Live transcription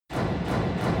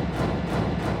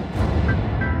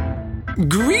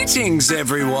Greetings,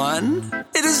 everyone.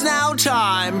 It is now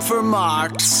time for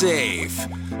Marked Safe.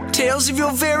 Tales of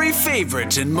your very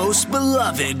favorite and most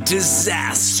beloved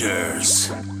disasters.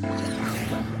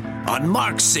 On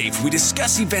Marked Safe, we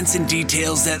discuss events and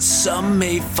details that some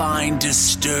may find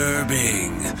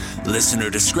disturbing. Listener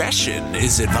discretion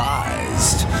is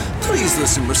advised. Please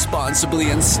listen responsibly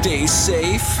and stay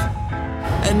safe.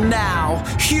 And now,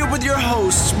 here with your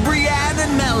hosts, Brianne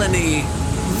and Melanie,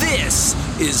 this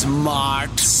is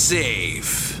Marked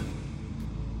Safe.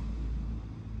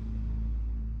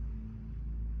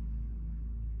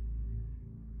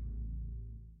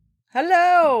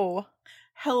 Hello.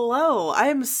 Hello. I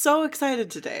am so excited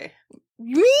today.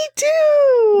 Me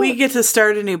too. We get to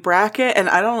start a new bracket, and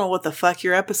I don't know what the fuck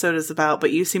your episode is about,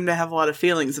 but you seem to have a lot of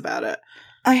feelings about it.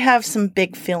 I have some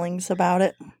big feelings about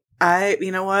it.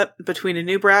 You know what? Between a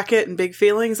new bracket and big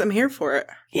feelings, I'm here for it.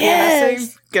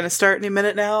 Yes. Gonna start in a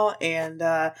minute now, and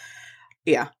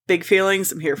big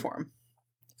feelings, I'm here for them.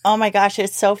 Oh my gosh,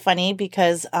 it's so funny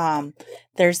because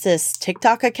there's this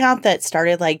TikTok account that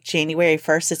started like January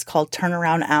 1st. It's called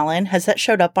Turnaround Alan. Has that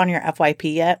showed up on your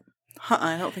FYP yet?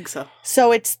 I don't think so.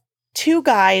 So it's two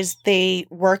guys. They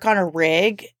work on a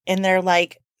rig, and they're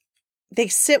like, they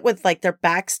sit with like their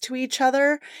backs to each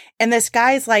other, and this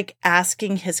guy's like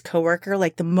asking his coworker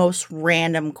like the most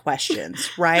random questions,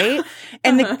 right?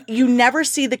 And you never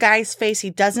see the guy's face. He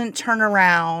doesn't turn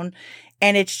around,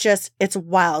 and it's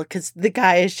wild because the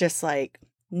guy is just like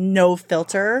no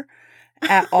filter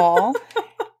at all.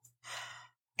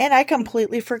 And I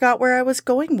completely forgot where I was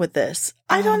going with this.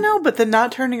 I don't know, but the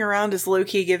not turning around is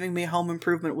low-key giving me Home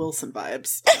Improvement Wilson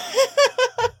vibes.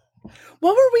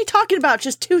 What were we talking about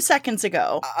just 2 seconds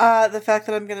ago? The fact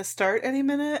that I'm going to start any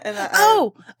minute, and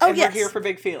yes, we're here for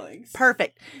big feelings.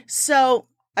 Perfect. So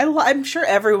I'm sure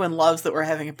everyone loves that we're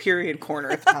having a period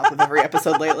corner at the top of every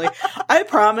episode lately. I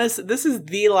promise this is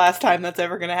the last time that's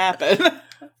ever going to happen.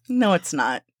 No, it's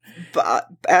not. But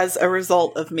as a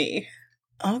result of me.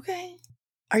 Okay.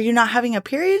 Are you not having a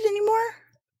period anymore?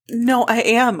 No, I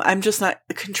am. I'm just not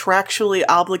contractually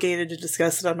obligated to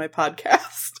discuss it on my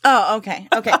podcast. Oh, okay.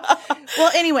 Okay.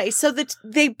 Well, anyway, so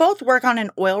they both work on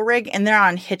an oil rig, and they're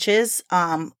on hitches,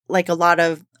 like a lot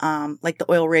of like the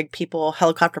oil rig people,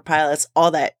 helicopter pilots,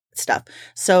 all that stuff.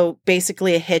 So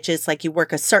basically a hitch is like you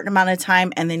work a certain amount of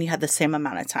time and then you have the same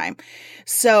amount of time.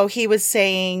 So he was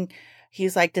saying,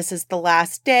 he's like, this is the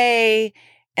last day,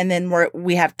 and then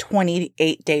we have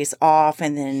 28 days off,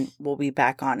 and then we'll be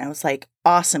back on. I was like,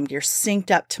 awesome. You're synced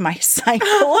up to my cycle.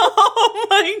 Oh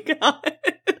my God.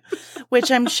 Which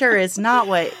I'm sure is not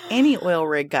what any oil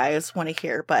rig guys want to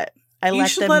hear, but you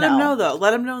should let them know, though.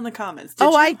 Let them know in the comments.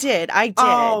 I did.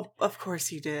 Oh, of course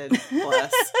you did.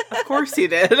 Bless. Of course you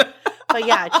did. But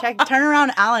yeah,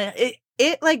 Turnaround Alan.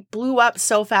 It like blew up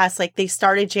so fast. Like they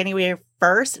started January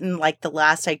 1st, and like the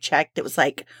last I checked, it was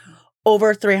like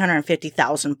over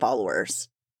 350,000 followers.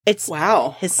 It's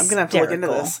wow. Hysterical. I'm gonna have to look into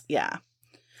this. Yeah.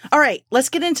 All right, let's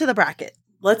get into the bracket.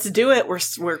 Let's do it.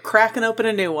 We're cracking open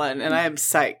a new one, and I am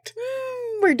psyched.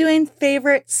 We're doing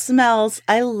favorite smells.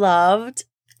 I loved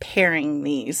pairing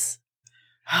these.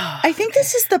 I think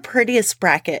this is the prettiest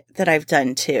bracket that I've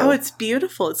done too. Oh, it's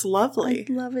beautiful. It's lovely.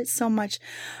 I love it so much.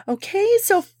 Okay,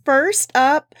 so first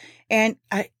up, and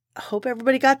I hope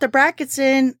everybody got the brackets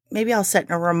in. Maybe I'll set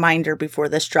a reminder before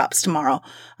this drops tomorrow.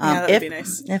 Yeah, that'd be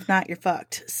nice. If not, you're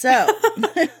fucked. So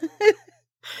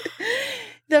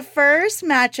the first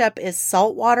matchup is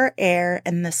saltwater air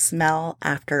and the smell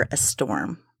after a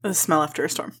storm. The smell after a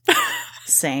storm.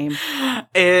 Same.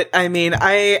 I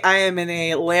am in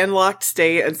a landlocked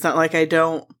state. It's not like I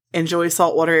don't enjoy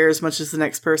saltwater air as much as the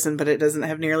next person, but it doesn't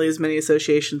have nearly as many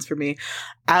associations for me.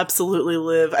 Absolutely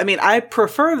live. I mean, I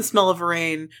prefer the smell of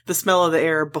rain, the smell of the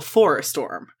air before a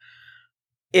storm,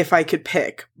 if I could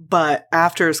pick. But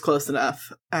after is close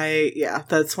enough.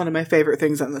 That's one of my favorite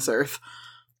things on this earth.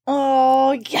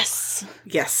 Oh, yes.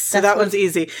 Yes. So that one's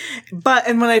easy. But,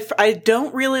 and when I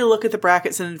don't really look at the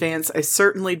brackets in advance, I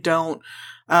certainly don't,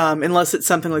 unless it's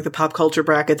something like the pop culture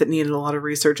bracket that needed a lot of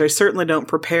research. I certainly don't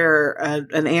prepare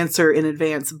an answer in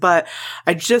advance, but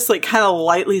I just like kind of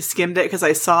lightly skimmed it because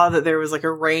I saw that there was like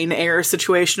a rain air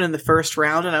situation in the first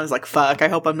round, and I was like, fuck, I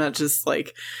hope I'm not just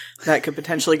like, that could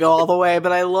potentially go all the way.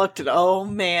 But I looked and oh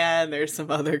man, there's some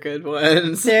other good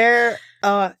ones.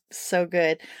 Oh, so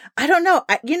good. I don't know.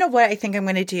 You know what I think I'm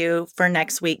going to do for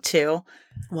next week too?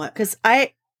 What? Because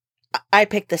I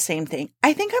picked the same thing.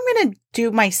 I think I'm going to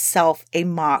do myself a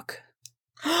mock.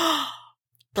 I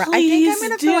think I'm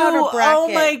going to fill out a bracket.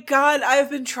 Oh my God.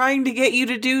 I've been trying to get you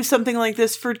to do something like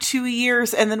this for 2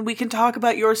 years, and then we can talk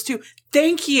about yours too.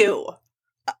 Thank you.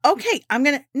 Okay, I'm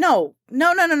going to, no. I'm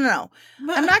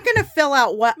not going to fill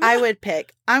out what I would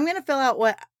pick. I'm going to fill out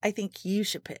what I think you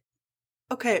should pick.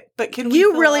 Okay, but can we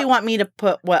You really want me to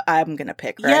put what I'm going to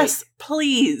pick, right? Yes,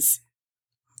 please.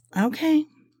 Okay.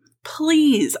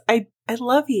 Please. I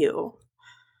love you.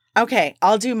 Okay,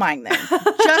 I'll do mine then.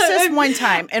 Just this one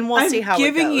time, and we'll see how it goes.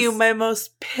 I'm giving you my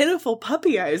most pitiful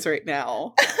puppy eyes right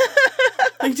now.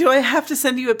 Like, do I have to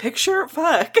send you a picture?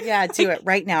 Fuck. Yeah, do it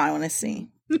right now. I want to see.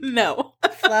 No.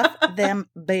 Fluff them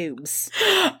boobs.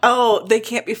 Oh, they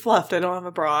can't be fluffed. I don't have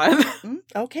a bra on.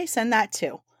 Okay, send that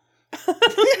too.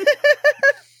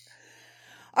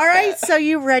 All right, so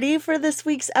you ready for this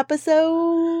week's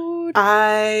episode?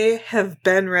 I have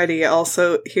been ready.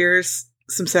 Also, here's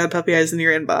some sad puppy eyes in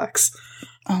your inbox.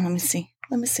 Oh, let me see.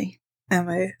 And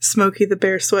my Smokey the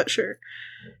Bear sweatshirt.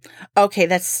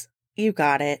 Okay, you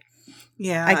got it.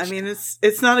 Yeah, I mean,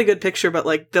 it's not a good picture, but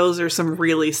like those are some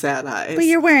really sad eyes. But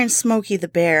you're wearing Smokey the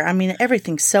Bear. I mean,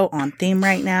 everything's so on theme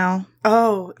right now.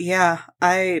 Oh, yeah.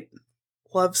 I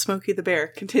love Smokey the Bear.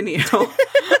 Continue.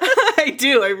 I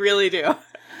do. I really do.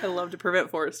 I love to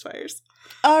prevent forest fires.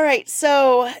 All right.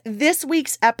 So this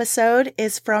week's episode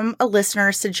is from a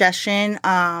listener suggestion.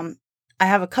 I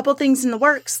have a couple things in the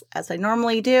works, as I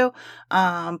normally do.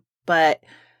 But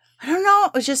I don't know.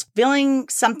 I was just feeling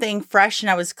something fresh, and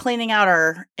I was cleaning out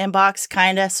our inbox,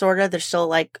 kind of, sort of. There's still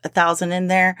like 1,000 in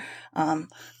there.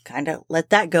 Kind of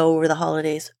let that go over the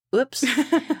holidays. Oops.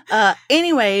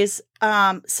 Anyways,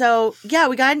 so yeah,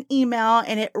 we got an email,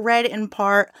 and it read in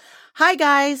part, "Hi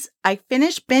guys, I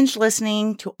finished binge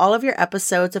listening to all of your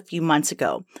episodes a few months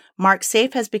ago. Mark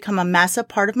Safe has become a massive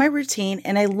part of my routine,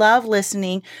 and I love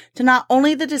listening to not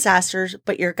only the disasters,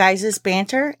 but your guys'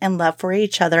 banter and love for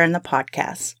each other in the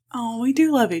podcast." Oh, we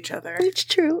do love each other. It's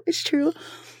true.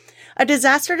 A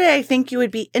disaster that I think you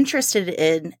would be interested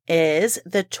in is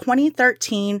the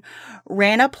 2013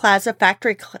 Rana Plaza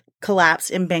factory collapse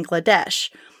in Bangladesh.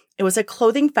 It was a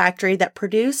clothing factory that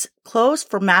produced clothes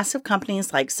for massive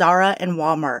companies like Zara and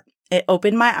Walmart. It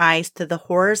opened my eyes to the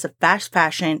horrors of fast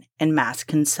fashion and mass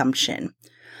consumption.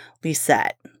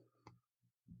 Lisette.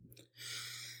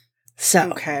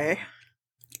 So, okay.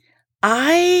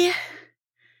 I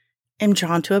am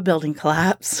drawn to a building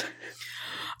collapse.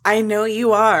 I know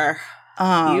you are.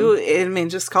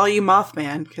 Just call you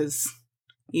Mothman, because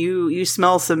you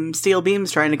smell some steel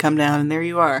beams trying to come down, and there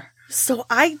you are. So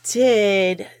I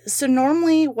did. So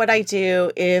normally what I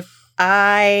do if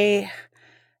I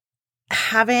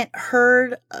haven't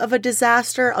heard of a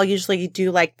disaster, I'll usually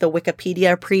do like the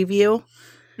Wikipedia preview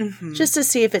just to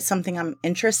see if it's something I'm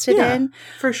interested in.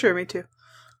 For sure, me too.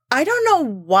 I don't know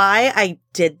why I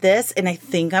did this, and I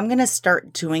think I'm going to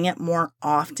start doing it more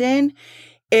often,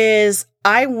 is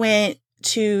I went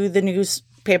to the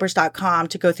newspapers.com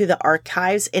to go through the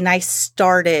archives, and I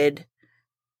started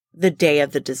the day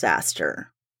of the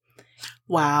disaster.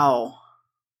 Wow.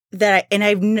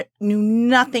 I knew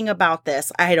nothing about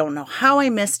this. I don't know how I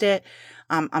missed it.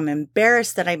 I'm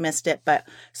embarrassed that I missed it. But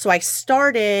so I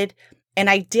started, and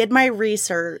I did my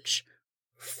research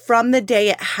from the day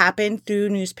it happened through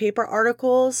newspaper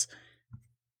articles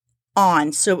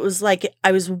on. So it was like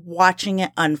I was watching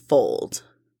it unfold.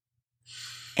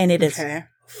 And it is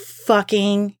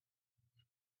fucking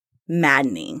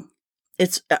maddening.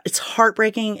 It's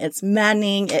heartbreaking. It's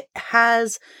maddening. It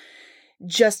has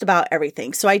just about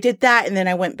everything. So I did that, and then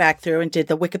I went back through and did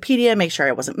the Wikipedia, make sure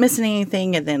I wasn't missing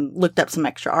anything, and then looked up some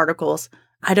extra articles.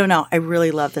 I don't know. I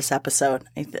really love this episode.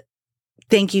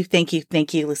 Thank you,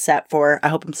 Lisette, I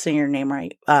hope I'm saying your name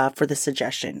right, for the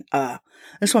suggestion.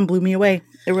 This one blew me away.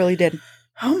 It really did.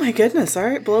 Oh my goodness. All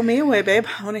right. Blow me away, babe.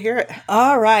 I want to hear it.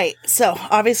 All right. So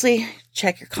obviously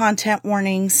check your content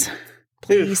warnings,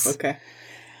 please. Oof, okay.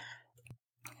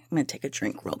 I'm going to take a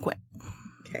drink real quick.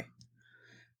 Okay.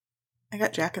 I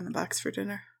got Jack in the Box for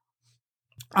dinner.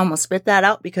 I almost spit that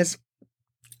out because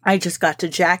I just got to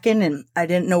jacking and I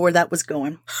didn't know where that was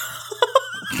going.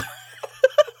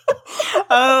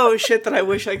 Oh, shit that I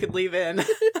wish I could leave in.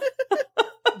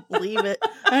 Leave it.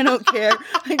 I don't care.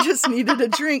 I just needed a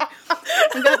drink.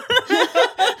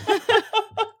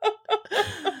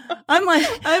 I'm like,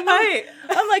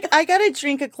 I gotta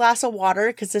drink a glass of water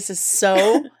because this is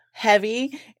so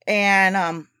heavy.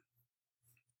 And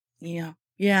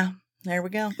yeah, there we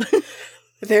go.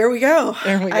 There we go.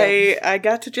 There we go. I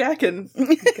got to jacking.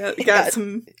 Got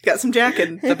some Jack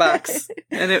in the Box,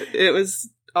 and it was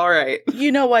all right.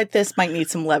 You know what? This might need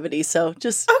some levity, so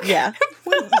just yeah.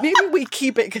 Maybe we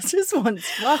keep it because this one's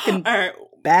fucking all right.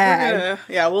 bad.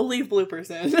 We'll leave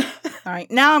bloopers in. All right,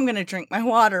 now I'm gonna drink my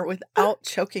water without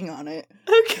choking on it.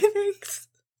 Okay, thanks.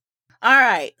 All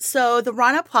right. So the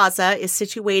Rana Plaza is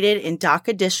situated in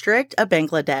Dhaka district of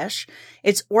Bangladesh.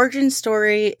 Its origin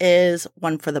story is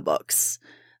one for the books.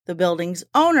 The building's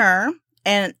owner,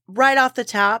 and right off the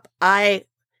top, I've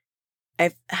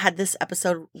had this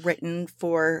episode written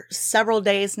for several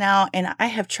days now, and I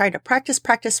have tried to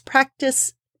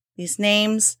practice these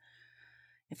names.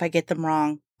 If I get them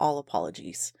wrong, all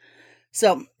apologies.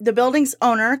 So the building's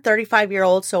owner,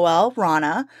 35-year-old Soel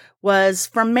Rana, was,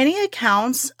 from many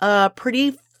accounts, a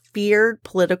pretty feared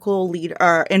political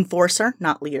leader, enforcer,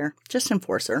 not leader, just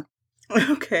enforcer.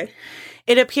 Okay.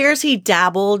 It appears he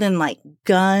dabbled in like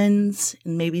guns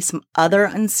and maybe some other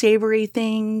unsavory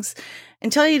things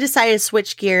until he decided to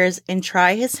switch gears and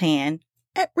try his hand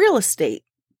at real estate.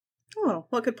 Oh,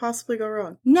 what could possibly go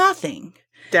wrong? Nothing.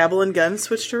 Dabble in guns,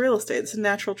 switch to real estate. It's a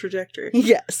natural trajectory.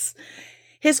 Yes.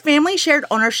 His family shared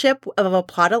ownership of a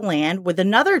plot of land with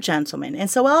another gentleman, and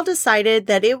Soel decided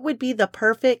that it would be the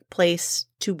perfect place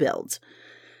to build.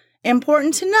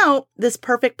 Important to note, this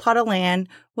perfect plot of land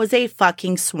was a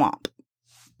fucking swamp.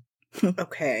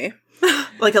 Okay.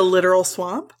 Like a literal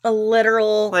swamp? A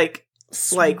literal... We're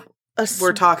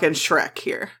talking Shrek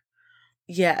here.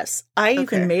 Yes. I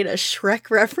even made a Shrek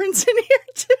reference in here,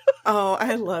 too. Oh,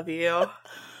 I love you.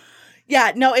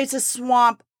 Yeah, no, it's a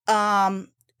swamp.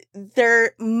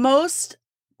 Most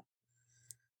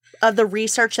of the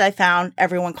research I found,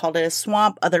 everyone called it a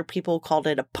swamp. Other people called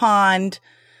it a pond.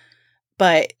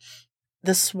 But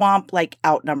the swamp,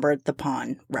 outnumbered the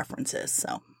pond references,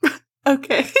 so...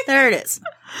 Okay. There it is.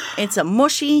 It's a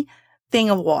mushy thing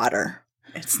of water.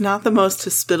 It's not the most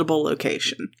hospitable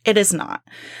location. It is not.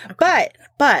 Okay.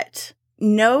 But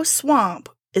no swamp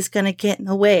is going to get in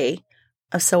the way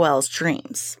of Soel's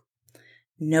dreams.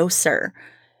 No, sir.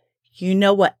 You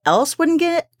know what else wouldn't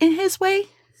get in his way?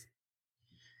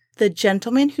 The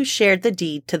gentleman who shared the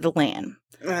deed to the land.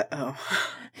 Uh-oh.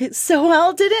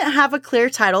 Soel didn't have a clear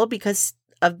title because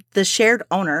of the shared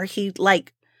owner. He, it's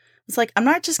like, I'm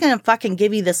not just going to fucking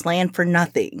give you this land for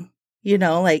nothing. You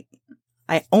know, I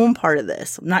own part of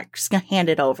this. I'm not just going to hand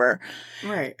it over.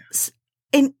 Right.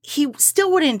 And he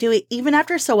still wouldn't do it even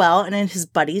after Soel and his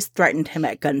buddies threatened him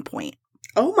at gunpoint.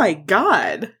 Oh my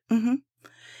God. Mm-hmm.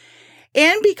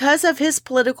 And because of his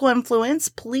political influence,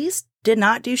 police did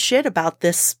not do shit about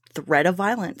this threat of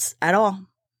violence at all.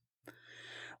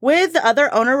 With the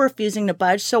other owner refusing to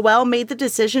budge, Soel made the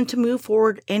decision to move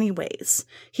forward anyways.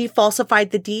 He falsified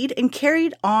the deed and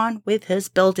carried on with his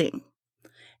building.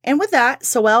 And with that,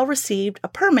 Soel received a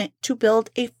permit to build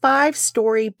a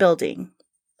 5-story building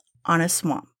on a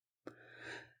swamp.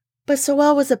 But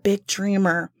Soel was a big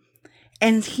dreamer,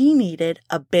 and he needed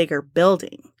a bigger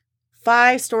building.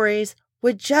 5 stories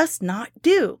would just not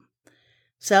do.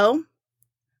 So,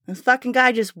 this fucking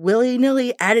guy just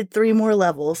willy-nilly added 3 more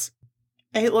levels.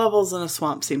 8 levels in a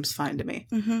swamp seems fine to me.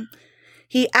 Mm-hmm.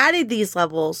 He added these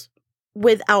levels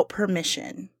without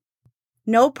permission.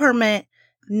 No permit,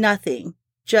 nothing.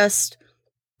 Just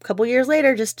a couple years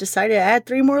later, just decided to add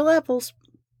 3 more levels.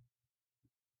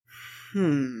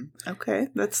 Okay.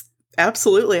 That's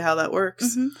absolutely how that works.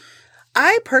 Mm-hmm.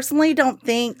 I personally don't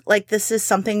think, this is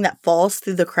something that falls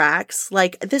through the cracks.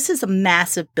 This is a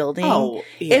massive building. Oh,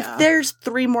 yeah. If there's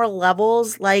 3 more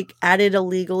levels, added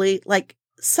illegally,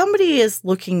 somebody is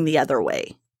looking the other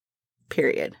way.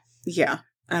 Period. Yeah,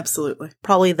 absolutely.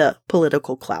 Probably the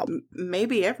political clout.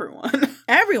 Maybe everyone.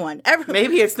 Everyone.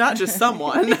 Maybe it's not just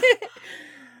someone.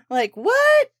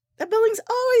 What? That building's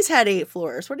always had 8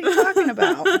 floors. What are you talking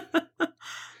about?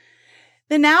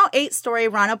 The now 8-story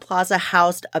Rana Plaza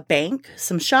housed a bank,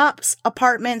 some shops,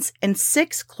 apartments, and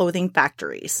 6 clothing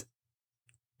factories.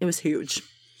 It was huge.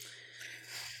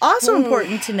 Also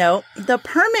important to note, the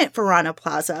permit for Rana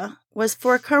Plaza was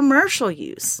for commercial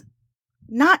use,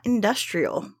 not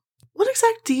industrial. What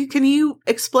exactly can you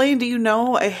explain? Do you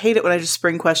know? I hate it when I just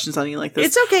spring questions on you like this.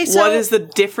 It's okay. So, what is the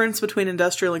difference between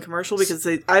industrial and commercial? Because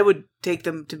I would take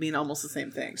them to mean almost the same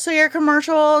thing. So your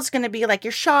commercial is going to be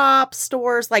your shops,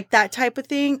 stores, that type of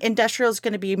thing. Industrial is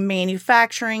going to be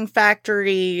manufacturing,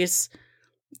 factories,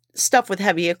 stuff with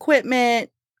heavy equipment,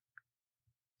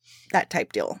 that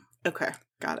type deal. Okay.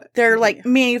 Got it. They're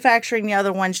manufacturing, the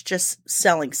other one's just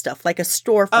selling stuff, like a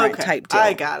storefront type deal.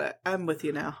 I got it. I'm with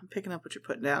you now. I'm picking up what you're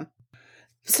putting down.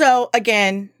 So,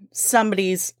 again,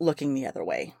 somebody's looking the other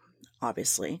way,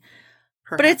 obviously.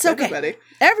 Perhaps but it's okay.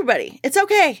 Everybody. It's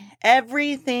okay.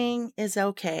 Everything is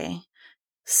okay.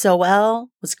 Soel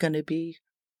was going to be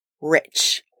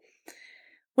rich.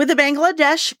 With the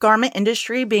Bangladesh garment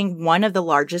industry being one of the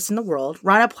largest in the world,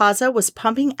 Rana Plaza was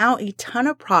pumping out a ton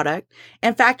of product,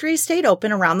 and factories stayed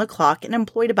open around the clock and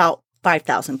employed about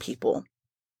 5,000 people,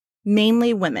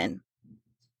 mainly women.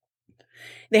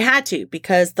 They had to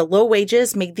because the low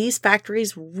wages made these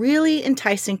factories really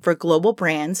enticing for global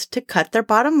brands to cut their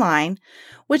bottom line,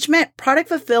 which meant product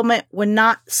fulfillment would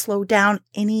not slow down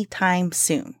anytime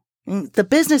soon. The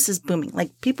business is booming.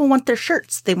 Like, people want their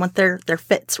shirts. They want their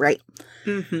fits, right?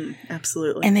 Mm-hmm.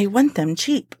 Absolutely. And they want them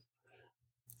cheap.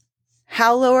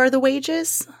 How low are the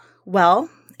wages? Well,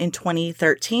 in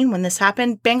 2013, when this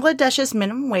happened, Bangladesh's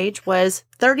minimum wage was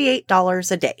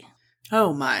 $38 a day.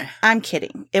 Oh, my. I'm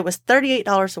kidding. It was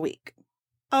 $38 a week.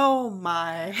 Oh,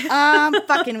 my. I'm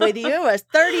fucking with you. It was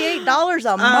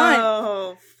 $38 a month.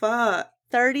 Oh, fuck.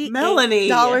 $38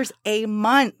 Melanie. a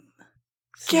month.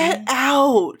 Get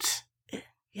out.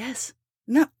 Yes.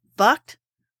 No, fucked.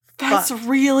 That's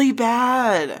really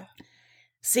bad.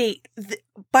 See,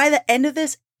 by the end of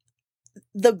this,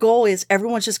 the goal is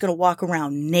everyone's just going to walk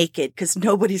around naked because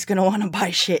nobody's going to want to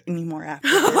buy shit anymore after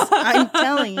this. I'm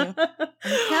telling you.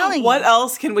 What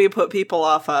else can we put people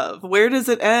off of? Where does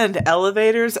it end?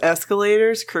 Elevators,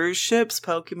 escalators, cruise ships,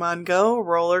 Pokemon Go,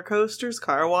 roller coasters,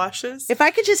 car washes? If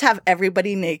I could just have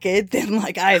everybody naked, then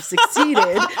like I have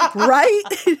succeeded, right?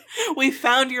 We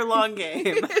found your long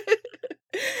game.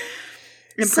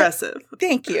 Impressive.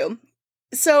 Thank you.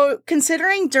 So,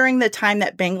 considering during the time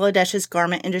that Bangladesh's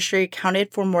garment industry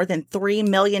accounted for more than 3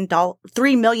 million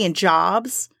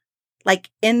jobs, like,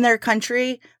 in their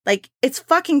country, like, it's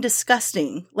fucking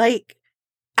disgusting. Like,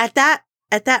 at that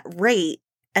rate,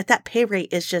 at that pay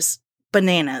rate is just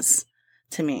bananas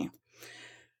to me.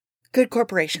 Good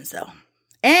corporations, though.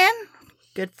 And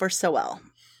good for Soel.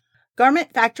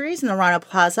 Garment factories in the Rana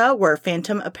Plaza were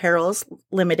Phantom Apparels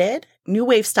Limited, New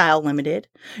Wave Style Limited,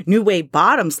 New Wave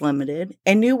Bottoms Limited,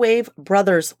 and New Wave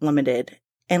Brothers Limited.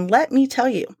 And let me tell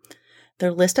you,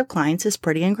 their list of clients is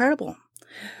pretty incredible.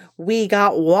 We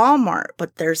got Walmart,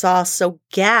 but there's also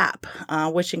Gap,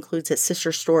 which includes its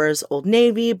sister stores Old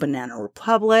Navy, Banana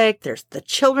Republic. There's The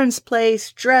Children's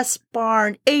Place, Dress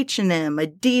Barn, H&M,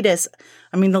 Adidas.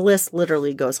 I mean, the list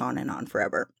literally goes on and on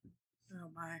forever.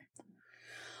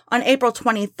 On April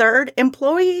 23rd,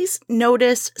 employees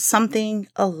noticed something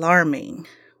alarming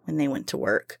when they went to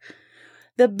work.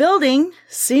 The building,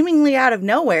 seemingly out of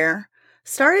nowhere,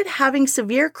 started having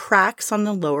severe cracks on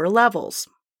the lower levels.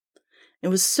 It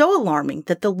was so alarming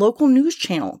that the local news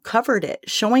channel covered it,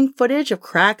 showing footage of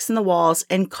cracks in the walls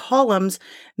and columns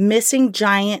missing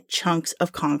giant chunks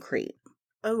of concrete.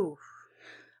 Oh.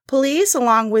 Police,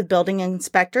 along with building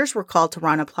inspectors, were called to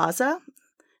Rana Plaza.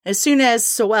 As soon as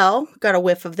Soel got a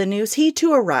whiff of the news, he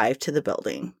too arrived to the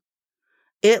building.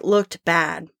 It looked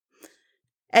bad.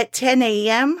 At 10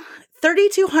 a.m.,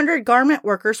 3,200 garment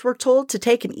workers were told to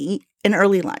take and eat an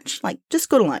early lunch. Like, just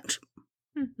go to lunch.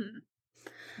 Mm-hmm.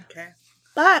 Okay.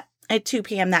 But at 2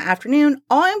 p.m. that afternoon,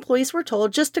 all employees were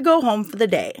told just to go home for the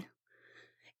day.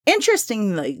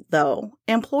 Interestingly, though,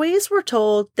 employees were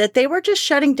told that they were just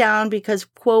shutting down because,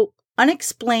 quote,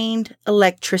 unexplained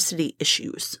electricity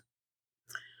issues.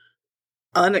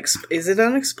 Is it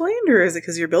unexplained, or is it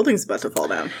because your building's about to fall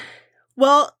down?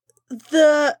 Well,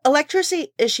 the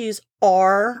electricity issues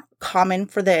are common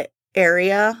for the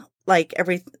area. Like,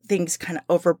 everything's kind of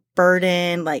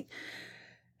overburdened. Like,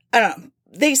 I don't know.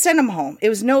 They sent them home. It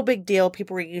was no big deal.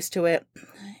 People were used to it.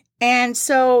 And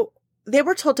so they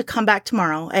were told to come back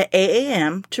tomorrow at 8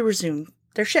 a.m. to resume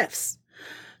their shifts.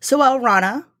 So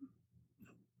Rana,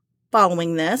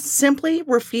 following this, simply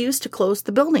refused to close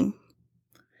the building.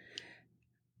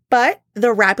 But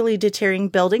the rapidly deteriorating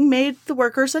building made the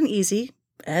workers uneasy,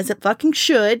 as it fucking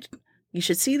should. You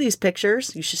should see these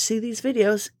pictures. You should see these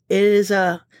videos. It is,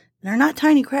 they're not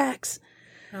tiny cracks.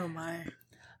 Oh my.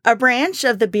 A branch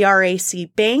of the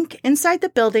BRAC bank inside the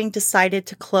building decided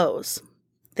to close.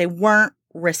 They weren't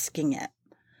risking it.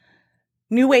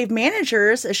 New Wave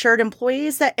managers assured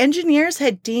employees that engineers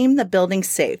had deemed the building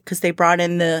safe because they brought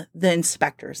in the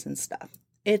inspectors and stuff.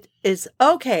 It is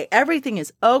okay. Everything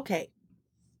is okay.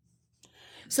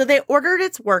 So they ordered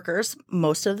its workers,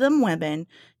 most of them women,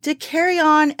 to carry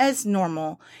on as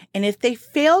normal. And if they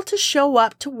failed to show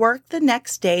up to work the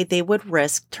next day, they would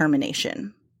risk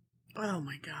termination. Oh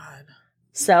my God.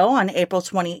 So on April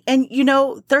 20, and you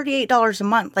know, $38 a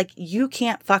month, like, you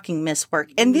can't fucking miss work.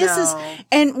 And this is,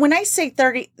 and when I say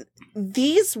 30,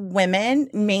 these women,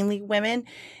 mainly women,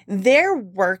 they're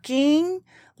working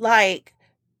like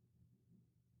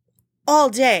all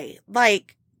day,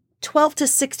 like 12 to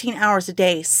 16 hours a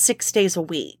day, 6 days a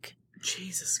week.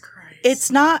 Jesus Christ. It's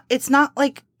not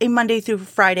like a Monday through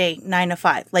Friday, 9 to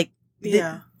 5. Like,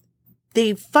 yeah.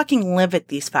 They fucking live at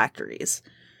these factories.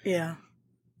 Yeah.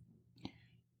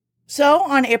 So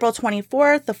on April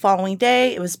 24th, the following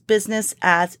day, it was business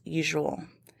as usual.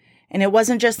 And it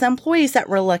wasn't just the employees that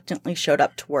reluctantly showed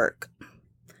up to work.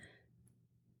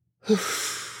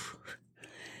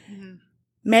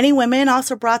 Many women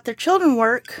also brought their children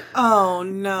work. Oh,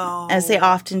 no. As they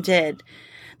often did.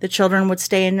 The children would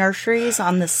stay in nurseries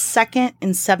on the 2nd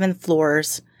and 7th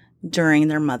floors during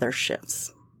their mother's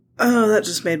shifts. Oh, that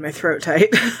just made my throat tight.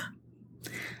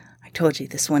 I told you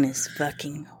this one is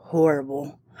fucking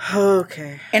horrible.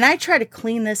 Okay. And I tried to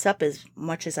clean this up as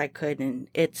much as I could, and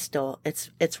it's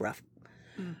rough.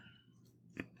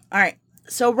 All right.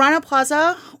 So Rana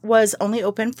Plaza was only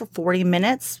open for 40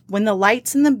 minutes when the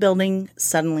lights in the building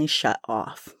suddenly shut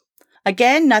off.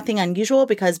 Again, nothing unusual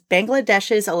because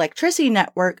Bangladesh's electricity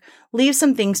network leaves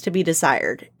some things to be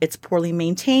desired. It's poorly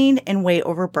maintained and way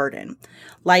overburdened.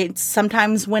 Lights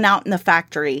sometimes went out in the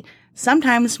factory,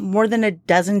 sometimes more than a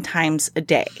dozen times a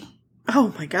day.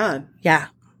 Oh my God. Yeah.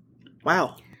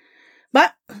 Wow.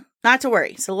 But not to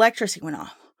worry. So electricity went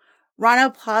off.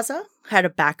 Rana Plaza had a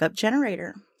backup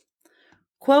generator.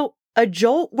 Quote, a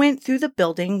jolt went through the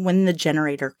building when the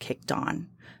generator kicked on.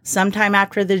 Sometime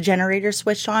after the generator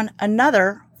switched on,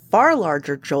 another, far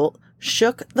larger jolt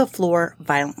shook the floor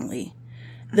violently.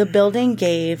 The building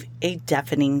gave a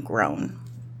deafening groan.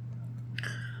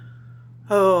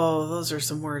 Oh, those are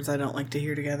some words I don't like to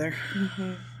hear together.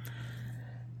 Mm-hmm.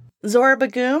 Zora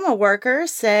Begum, a worker,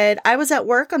 said, I was at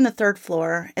work on the 3rd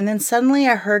floor, and then suddenly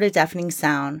I heard a deafening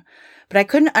sound, but I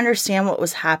couldn't understand what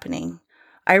was happening.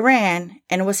 I ran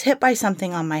and was hit by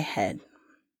something on my head.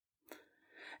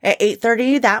 At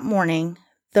 8:30 that morning,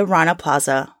 the Rana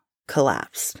Plaza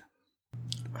collapsed.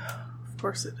 Of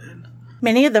course it did.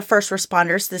 Many of the first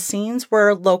responders to the scenes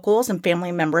were locals and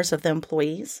family members of the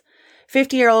employees.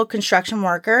 50-year-old construction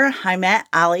worker Haimet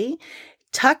Ali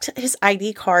tucked his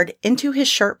ID card into his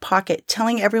shirt pocket,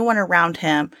 telling everyone around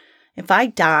him, if I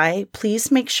die,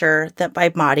 please make sure that my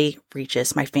body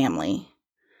reaches my family.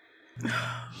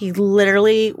 He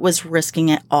literally was risking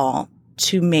it all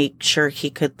to make sure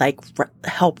he could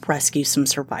help rescue some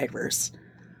survivors.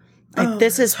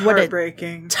 This is what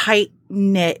a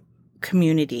tight-knit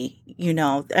community, you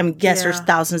know. I mean, yes, there's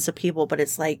thousands of people, but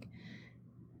it's like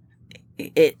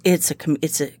it's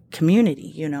a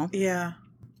community, you know. Yeah.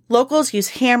 Locals use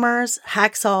hammers,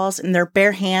 hacksaws, and their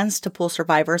bare hands to pull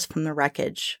survivors from the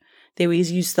wreckage. They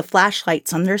always use the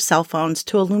flashlights on their cell phones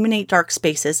to illuminate dark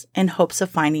spaces in hopes of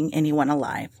finding anyone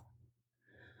alive.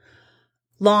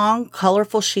 Long,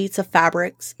 colorful sheets of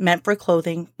fabrics meant for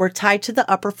clothing were tied to the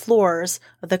upper floors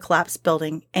of the collapsed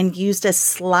building and used as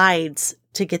slides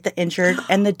to get the injured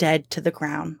and the dead to the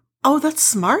ground. Oh, that's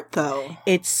smart, though.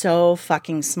 It's so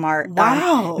fucking smart.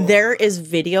 Wow. There is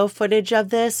video footage of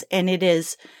this, and it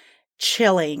is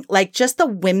chilling. Like, just the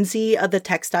whimsy of the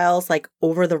textiles, like,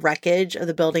 over the wreckage of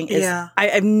the building is,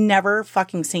 I've never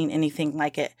fucking seen anything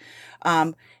like it.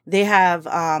 They have,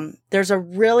 there's a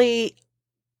really,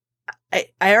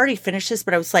 I already finished this,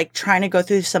 but I was, like, trying to go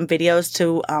through some videos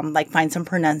to, find some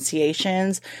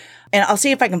pronunciations. And I'll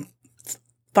see if I can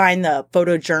find the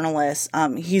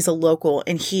photojournalist. He's a local,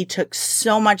 and he took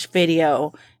so much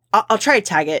video. I'll try to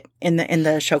tag it in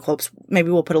the show clips. Maybe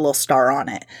we'll put a little star on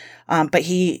it. But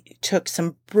he took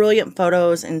some brilliant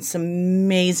photos and some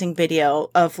amazing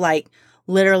video of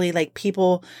literally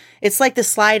people. It's like the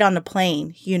slide on the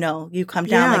plane, you know, you come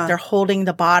down, they're holding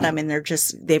the bottom and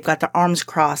they've got their arms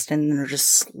crossed and they're just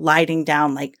sliding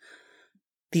down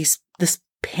this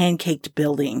pancaked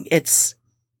building. It's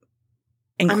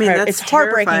incredible. I mean, it's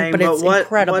heartbreaking, but it's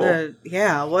incredible.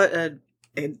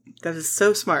 That is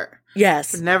so smart.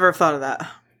 Yes. Never thought of that.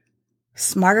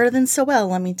 Smarter than Sewell,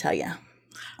 let me tell you.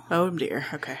 Oh, dear.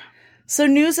 Okay. So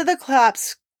news of the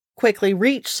collapse quickly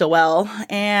reached Sewell,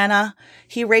 and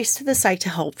he raced to the site to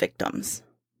help victims.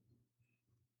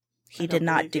 He did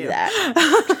not do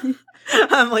that.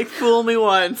 I'm like, fool me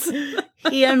once.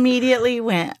 He immediately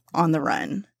went on the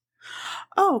run.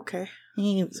 Oh, okay.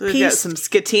 So we've got some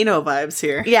Scatino vibes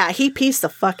here. Yeah, he pieced the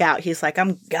fuck out. He's like,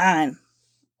 I'm gone.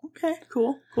 Okay,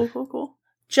 cool.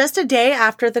 Just a day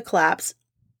after the collapse,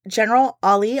 General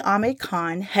Ali Ahmed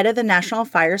Khan, head of the National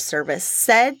Fire Service,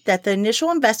 said that the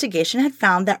initial investigation had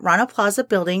found that Rana Plaza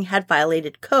building had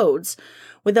violated codes,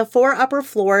 with the 4 upper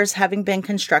floors having been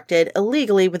constructed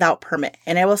illegally without permit.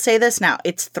 And I will say this now,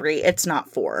 it's 3, it's not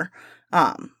 4.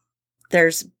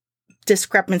 There's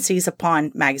discrepancies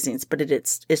upon magazines, but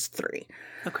it's 3.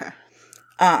 Okay.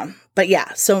 But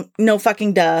yeah, so no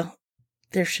fucking duh.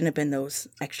 There shouldn't have been those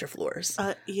extra floors.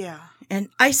 Yeah. And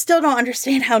I still don't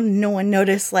understand how no one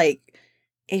noticed, a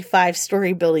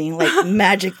 5-story building,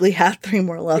 magically have 3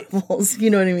 more levels. You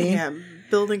know what I mean? Yeah.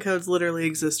 Building codes literally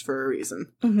exist for a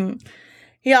reason. Mm-hmm.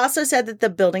 He also said that the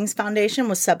building's foundation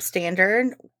was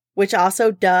substandard, which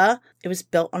also, it was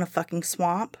built on a fucking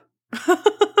swamp.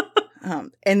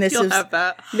 And this You'll is have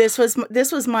that. this was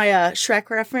my Shrek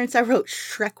reference. I wrote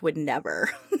Shrek would never.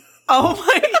 Oh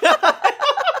my god.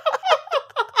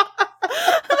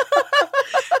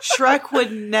 Shrek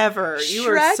would never. You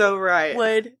are so right.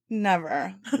 Would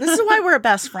never. This is why we're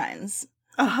best friends.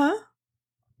 Uh-huh.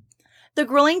 The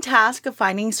grueling task of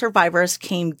finding survivors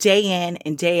came day in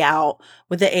and day out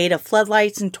with the aid of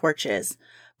floodlights and torches.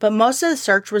 But most of the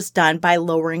search was done by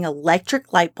lowering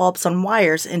electric light bulbs on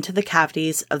wires into the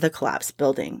cavities of the collapsed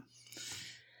building.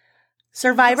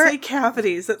 Survivor... Don't say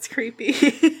cavities. That's creepy.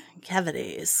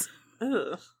 Cavities.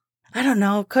 Ugh. I don't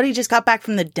know. Cody just got back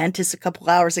from the dentist a couple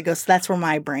hours ago, so that's where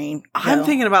my brain I'm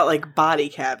thinking about like body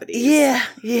cavities. Yeah,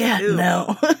 Ew.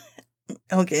 no.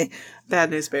 Okay.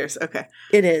 Bad news bears. Okay.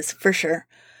 It is, for sure.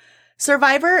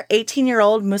 Survivor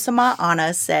 18-year-old Musama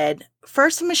Anna said,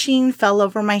 "First a machine fell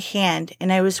over my hand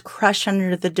and I was crushed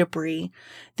under the debris.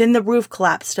 Then the roof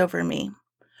collapsed over me.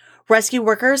 Rescue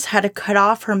workers had to cut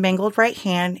off her mangled right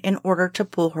hand in order to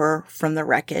pull her from the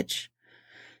wreckage."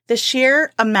 The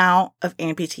sheer amount of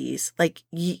amputees, like,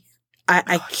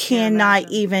 I cannot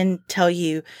even tell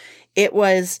you. It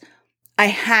was, I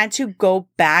had to go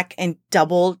back and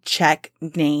double check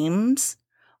names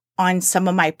on some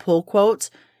of my pull quotes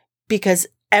because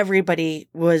everybody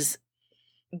was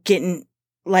getting,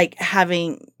 like,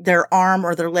 having their arm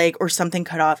or their leg or something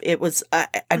cut off. It was,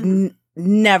 I've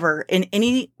never, in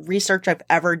any research I've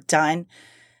ever done,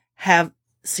 have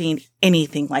seen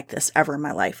anything like this ever in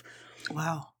my life.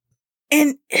 Wow.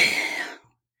 And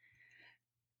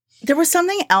there was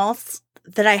something else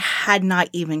that I had not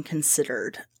even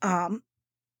considered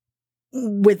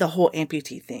with the whole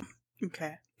amputee thing.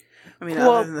 Okay. I mean,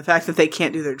 other than the fact that they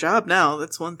can't do their job now,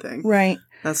 that's one thing. Right.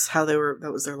 That's how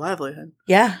that was their livelihood.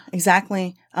 Yeah,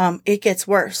 exactly. It gets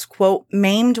worse. Quote,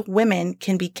 "Maimed women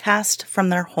can be cast from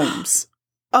their homes."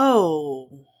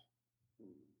 Oh.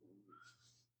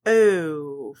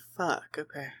 Oh, fuck.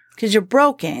 Okay. Because you're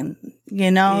broken,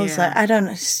 you know? Yeah. It's like, I don't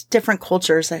know, it's different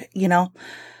cultures, you know?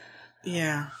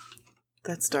 Yeah.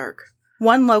 That's dark.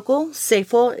 One local,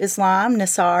 Saiful Islam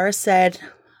Nassar, said,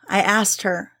 "I asked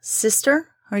her, 'Sister,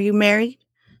 are you married?'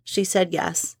 She said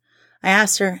yes. I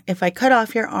asked her, 'If I cut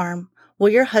off your arm, will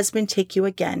your husband take you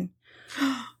again?'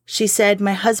 She said,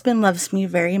 'My husband loves me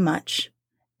very much.'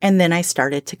 And then I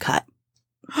started to cut."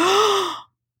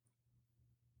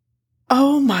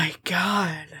 Oh my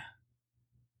god.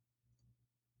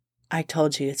 I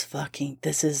told you it's fucking,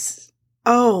 this is...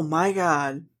 Oh my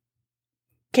god.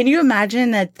 Can you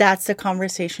imagine that that's the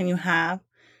conversation you have?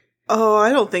 Oh,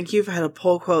 I don't think you've had a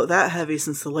pull quote that heavy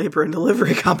since the labor and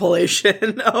delivery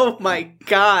compilation. Oh my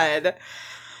god.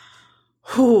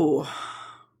 Whew.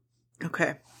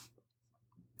 Okay.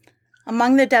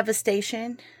 Among the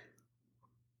devastation...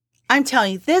 I'm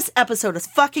telling you, this episode is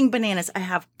fucking bananas. I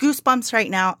have goosebumps right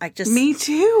now. Me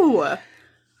too.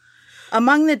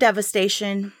 Among the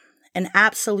devastation, an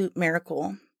absolute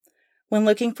miracle. When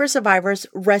looking for survivors,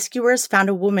 rescuers found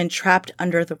a woman trapped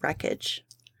under the wreckage.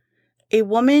 A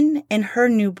woman and her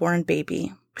newborn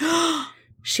baby.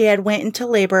 She had went into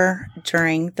labor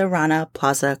during the Rana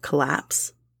Plaza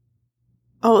collapse.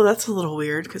 Oh, that's a little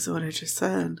weird because of what I just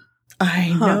said. I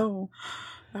know.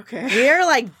 Okay. We're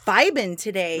like vibing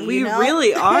today. We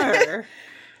really are.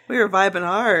 We were vibing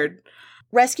hard.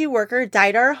 Rescue worker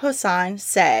Daidar Hossan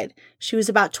said she was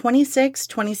about 26,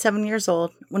 27 years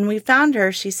old. When we found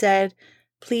her, she said,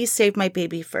 "Please save my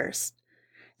baby first."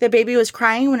 The baby was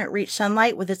crying when it reached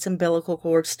sunlight with its umbilical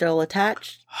cord still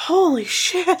attached. Holy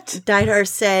shit. Daidar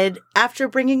said, "After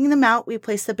bringing them out, we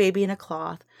placed the baby in a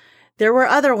cloth. There were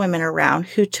other women around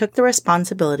who took the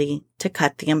responsibility to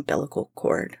cut the umbilical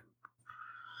cord."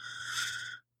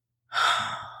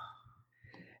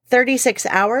 36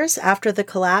 hours after the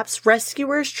collapse,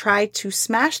 rescuers tried to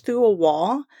smash through a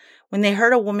wall when they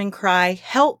heard a woman cry,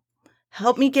 "Help!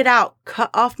 Help me get out! Cut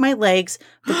off my legs,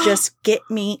 but just get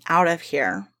me out of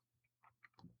here."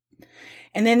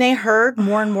 And then they heard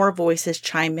more and more voices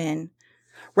chime in.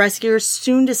 Rescuers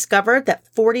soon discovered that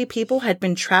 40 people had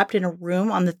been trapped in a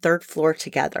room on the 3rd floor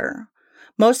together.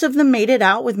 Most of them made it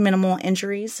out with minimal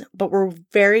injuries, but were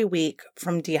very weak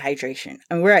from dehydration.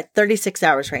 And we're at 36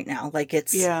 hours right now. Like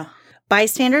it's... Yeah.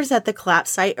 Bystanders at the collapse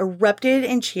site erupted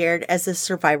and cheered as the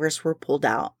survivors were pulled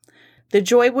out. The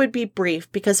joy would be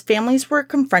brief because families were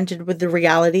confronted with the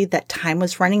reality that time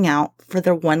was running out for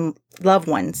their loved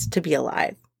ones to be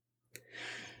alive.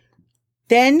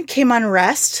 Then came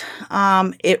unrest.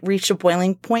 It reached a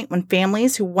boiling point when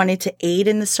families who wanted to aid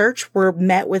in the search were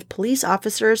met with police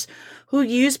officers who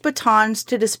used batons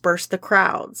to disperse the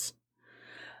crowds.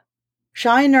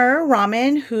 Shahinur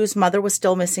Rahman, whose mother was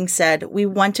still missing, said, "We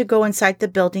want to go inside the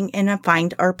building and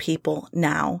find our people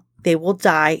now. They will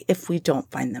die if we don't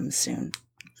find them soon.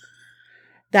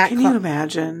 Can you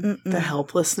imagine the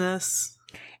helplessness?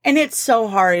 And it's so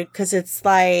hard because it's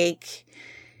like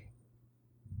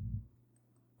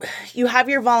you have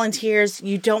your volunteers.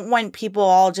 You don't want people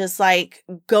all just like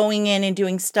going in and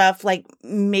doing stuff like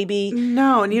maybe.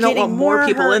 No, and you don't want more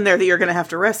people in there that you're going to have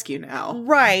to rescue now.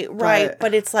 Right.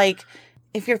 But it's like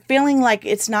if you're feeling like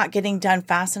it's not getting done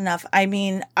fast enough, I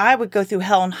mean, I would go through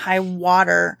hell and high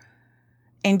water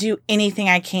and do anything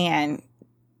I can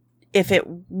if it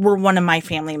were one of my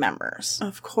family members.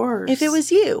 Of course. If it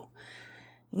was you.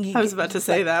 I was about to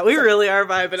say that. We really are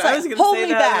vibing. I was going to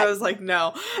say that. And I was like,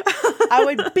 no. I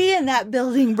would be in that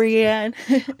building, Brienne.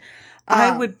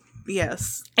 I would,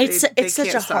 yes. It's they such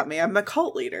can't a stop me. I'm a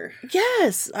cult leader.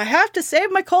 Yes. I have to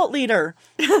save my cult leader.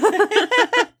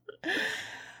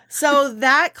 So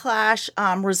that clash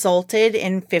resulted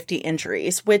in 50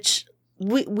 injuries, which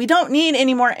we don't need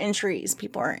any more injuries.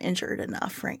 People are injured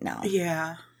enough right now.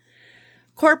 Yeah.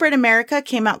 Corporate America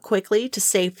came out quickly to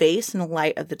save face in the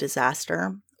light of the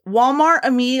disaster. Walmart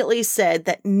immediately said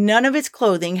that none of its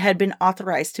clothing had been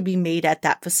authorized to be made at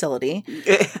that facility.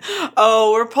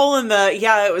 Oh, we're pulling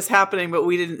it was happening, but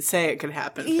we didn't say it could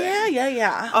happen.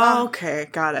 Yeah. Oh, okay,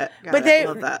 got it.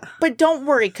 Love that. But don't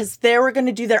worry, because they were going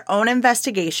to do their own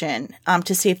investigation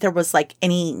to see if there was like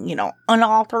any,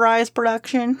 unauthorized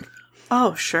production.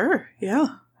 Oh, sure.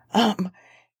 Yeah.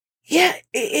 Yeah,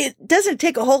 it doesn't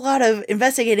take a whole lot of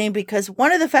investigating because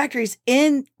one of the factories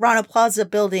in Rana Plaza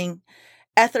building,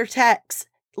 Ethertex,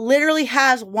 literally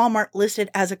has Walmart listed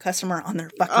as a customer on their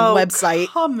fucking website.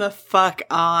 Come the fuck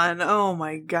on. Oh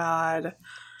my God.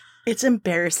 It's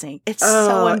embarrassing. It's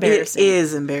so embarrassing. It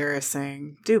is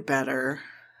embarrassing. Do better.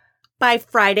 By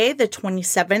Friday, the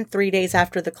 27th, 3 days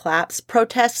after the collapse,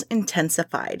 protests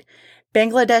intensified.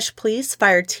 Bangladesh police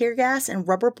fired tear gas and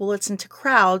rubber bullets into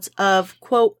crowds of,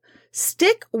 quote,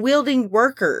 stick-wielding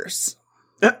workers.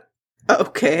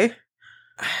 Okay.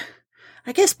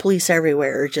 I guess police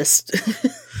everywhere are just...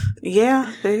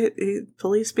 Yeah,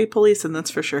 police be policing,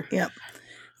 that's for sure. Yep.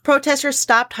 Protesters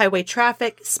stopped highway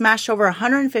traffic, smashed over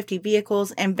 150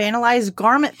 vehicles, and vandalized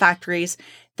garment factories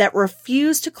that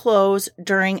refused to close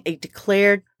during a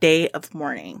declared day of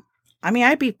mourning. I mean,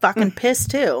 I'd be fucking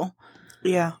pissed, too.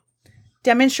 Yeah.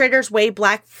 Demonstrators waved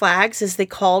black flags as they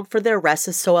called for the arrest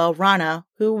of Sohail Rana,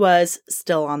 who was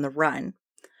still on the run.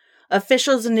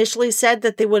 Officials initially said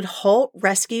that they would halt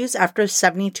rescues after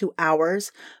 72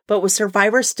 hours, but with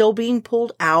survivors still being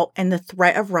pulled out and the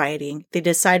threat of rioting, they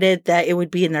decided that it would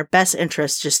be in their best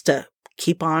interest just to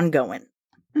keep on going.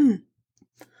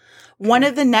 One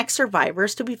of the next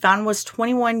survivors to be found was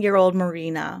 21-year-old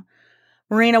Marina.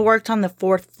 Marina worked on the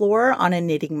 4th floor on a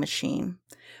knitting machine.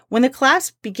 When the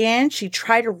collapse began, she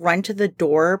tried to run to the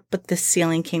door, but the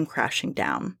ceiling came crashing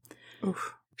down.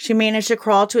 Oof. She managed to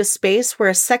crawl to a space where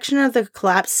a section of the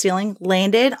collapsed ceiling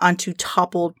landed onto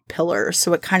toppled pillars.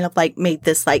 So it kind of like made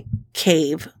this like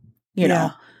cave, you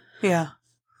know? Yeah.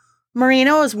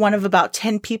 Marina was one of about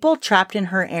 10 people trapped in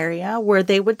her area where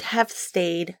they would have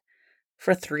stayed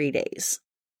for 3 days.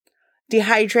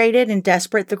 Dehydrated and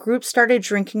desperate, the group started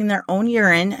drinking their own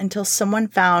urine until someone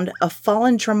found a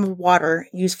fallen drum of water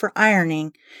used for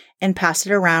ironing and passed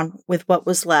it around with what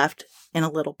was left in a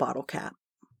little bottle cap.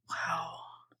 Wow.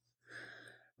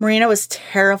 Marina was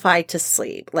terrified to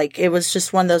sleep. Like, it was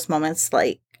just one of those moments,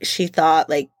 like, she thought,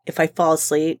 like, if I fall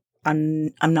asleep,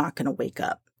 I'm not going to wake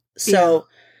up. So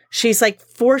she's, like,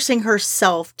 forcing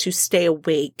herself to stay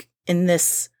awake in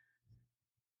this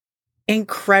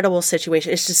incredible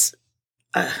situation. It's just...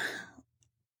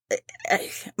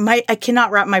 I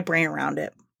cannot wrap my brain around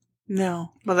it.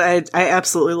 No, but I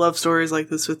absolutely love stories like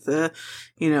this with the,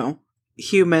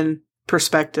 human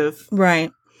perspective.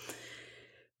 Right.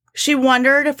 She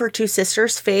wondered if her two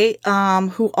sisters, Faye,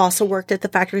 who also worked at the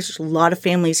factories, there's a lot of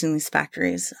families in these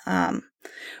factories.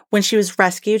 When she was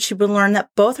rescued, she would learn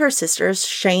that both her sisters,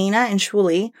 Shaina and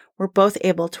Shuli, were both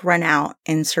able to run out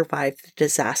and survive the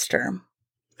disaster.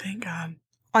 Thank God.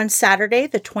 On Saturday,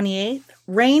 the 28th,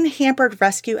 rain hampered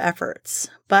rescue efforts,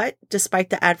 but despite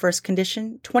the adverse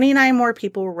condition, 29 more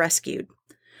people were rescued.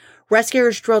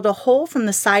 Rescuers drilled a hole from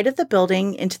the side of the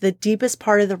building into the deepest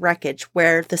part of the wreckage,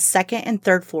 where the 2nd and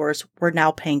 3rd floors were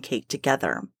now pancaked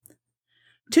together.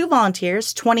 2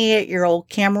 volunteers, 28-year-old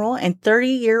Cameron and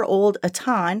 30-year-old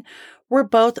Atan, were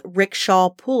both rickshaw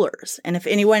pullers. And if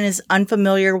anyone is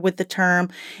unfamiliar with the term,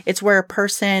 it's where a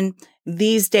person...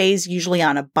 these days, usually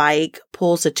on a bike,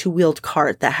 pulls a 2-wheeled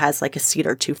cart that has like a seat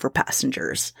or 2 for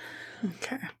passengers.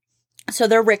 Okay. So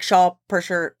they're rickshaw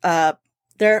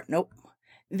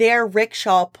they're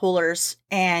rickshaw pullers.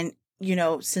 And,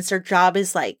 since their job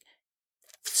is like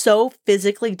so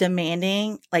physically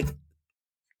demanding. Like,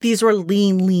 these were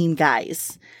lean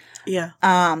guys. Yeah.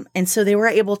 And so they were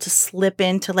able to slip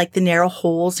into like the narrow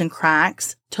holes and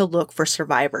cracks to look for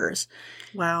survivors.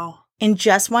 Wow. In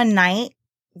just one night,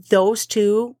 those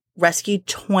two rescued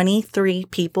 23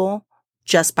 people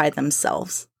just by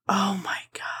themselves. Oh my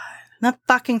God. Isn't that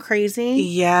fucking crazy?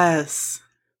 Yes.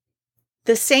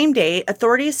 The same day,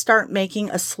 authorities start making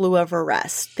a slew of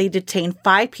arrests. They detain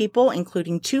 5 people,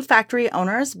 including 2 factory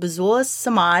owners, Bazula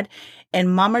Samad and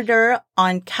Mamadur,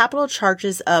 on capital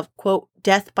charges of, quote,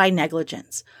 death by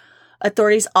negligence.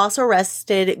 Authorities also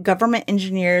arrested government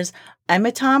engineers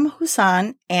Amitam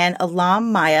Hussain and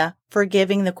Alam Maya for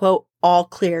giving the, quote, all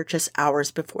clear just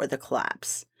hours before the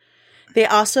collapse. They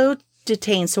also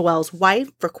detained Sewell's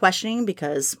wife for questioning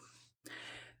because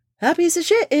that piece of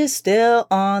shit is still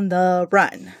on the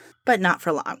run, but not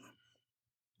for long.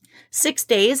 6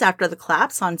 days after the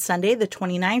collapse, on Sunday the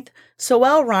 29th,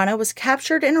 Sewell Rana was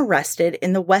captured and arrested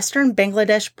in the western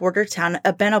Bangladesh border town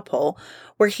of Benapole,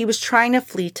 where he was trying to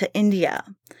flee to India.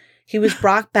 He was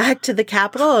brought back to the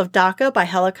capital of Dhaka by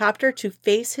helicopter to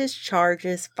face his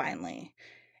charges finally.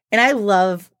 And I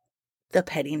love the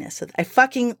pettiness of I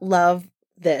fucking love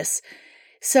this.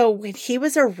 So when he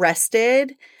was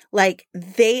arrested, like,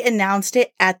 they announced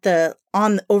it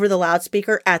over the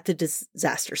loudspeaker at the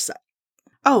disaster site.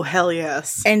 Oh, hell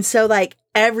yes. And so, like,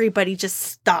 everybody just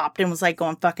stopped and was, like,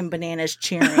 going fucking bananas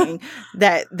cheering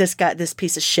that this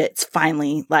piece of shit's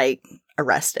finally, like,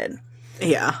 arrested.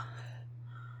 Yeah.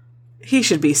 He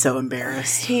should be so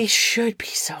embarrassed. He should be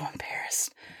so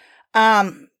embarrassed.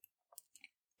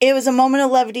 It was a moment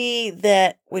of levity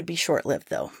that would be short-lived,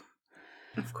 though.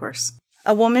 Of course.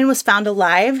 A woman was found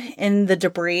alive in the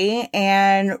debris,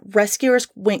 and rescuers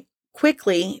went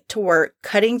quickly to work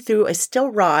cutting through a steel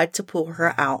rod to pull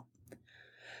her out.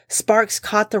 Sparks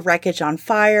caught the wreckage on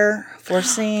fire,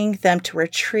 forcing them to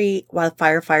retreat while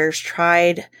firefighters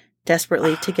tried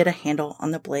desperately to get a handle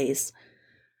on the blaze.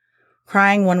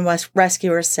 Crying, one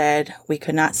rescuer said, "We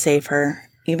could not save her,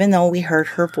 even though we heard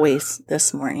her voice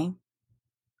this morning."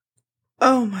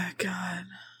 Oh my God.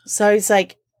 So he's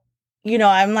like,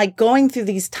 I'm like going through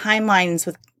these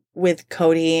timelines with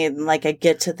Cody, and like I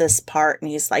get to this part and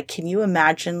he's like, can you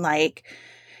imagine like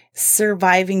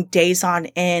surviving days on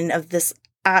end of this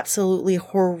absolutely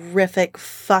horrific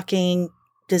fucking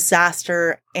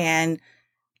disaster and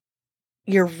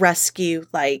your rescue,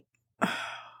 like,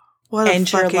 what a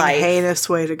end your fucking life. heinous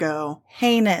way to go.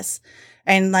 Heinous.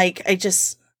 And like,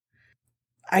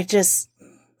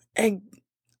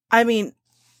 I mean,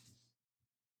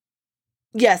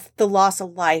 yes, the loss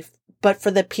of life, but for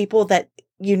the people that,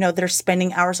 they're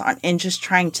spending hours on end just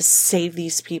trying to save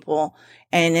these people,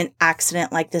 and an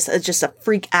accident like this, just a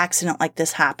freak accident like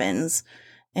this happens.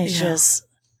 It's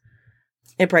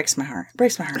it breaks my heart. It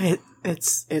breaks my heart.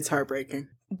 It's heartbreaking.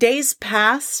 Days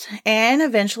passed, and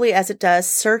eventually, as it does,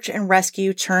 search and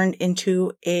rescue turned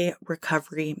into a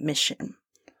recovery mission.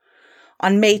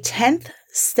 On May 10th,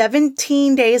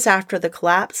 17 days after the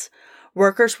collapse,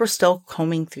 workers were still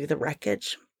combing through the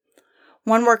wreckage.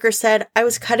 One worker said, "I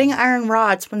was cutting iron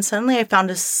rods when suddenly I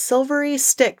found a silvery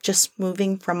stick just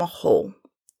moving from a hole.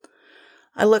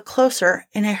 I looked closer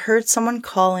and I heard someone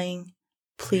calling,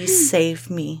 'Please save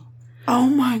me.' Oh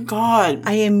my God.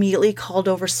 I immediately called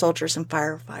over soldiers and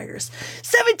firefighters.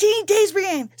 17 days,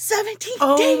 Brianne! 17 days!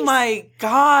 Oh my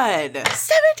God.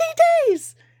 17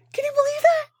 days! Can you believe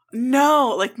that?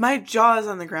 No, like my jaw is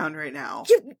on the ground right now.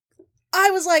 I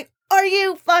was like, are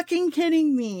you fucking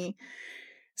kidding me?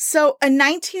 So a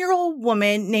 19-year-old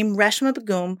woman named Reshma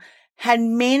Begum had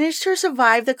managed to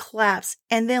survive the collapse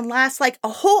and then last like a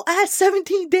whole ass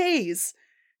 17 days.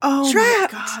 Oh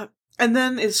trapped. My God. And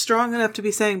then is strong enough to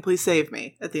be saying, "Please save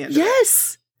me" at the end.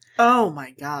 Yes. Oh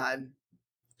my God.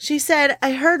 She said,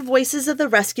 "I heard voices of the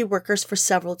rescue workers for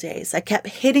several days. I kept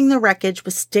hitting the wreckage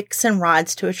with sticks and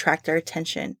rods to attract their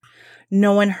attention.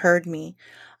 No one heard me.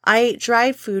 I ate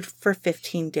dry food for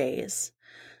 15 days.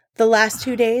 The last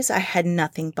 2 days, I had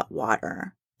nothing but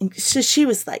water." And so she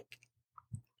was like...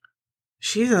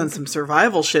 She's on some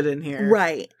survival shit in here.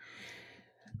 Right.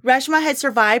 Reshma had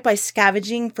survived by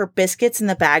scavenging for biscuits in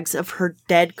the bags of her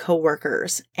dead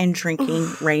co-workers and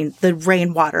drinking the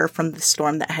rainwater from the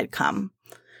storm that had come.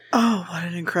 Oh, what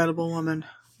an incredible woman.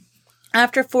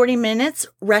 After 40 minutes,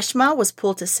 Reshma was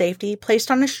pulled to safety,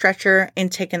 placed on a stretcher,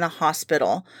 and taken to the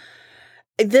hospital.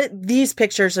 These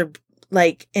pictures are,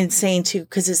 like, insane, too,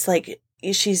 because it's, like,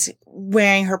 she's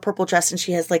wearing her purple dress, and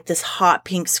she has, like, this hot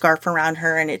pink scarf around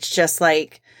her, and it's just,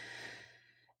 like,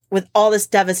 with all this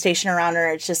devastation around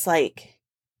her, it's just, like,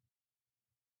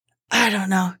 I don't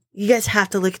know. You guys have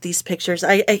to look at these pictures.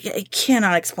 I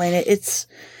cannot explain it.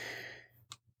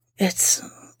 It's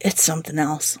something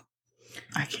else.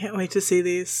 I can't wait to see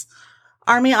these.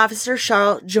 Army officer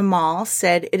Charles Jamal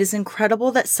said, "It is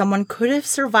incredible that someone could have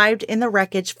survived in the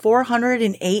wreckage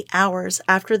 408 hours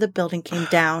after the building came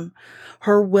down.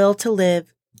 Her will to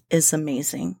live is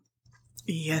amazing."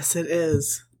 Yes, it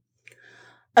is.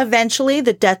 Eventually,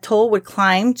 the death toll would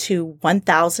climb to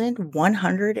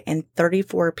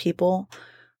 1,134 people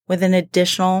with an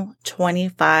additional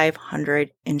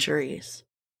 2,500 injuries.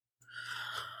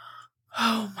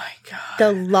 Oh my God.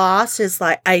 The loss is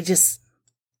like,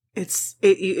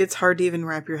 It's hard to even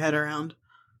wrap your head around.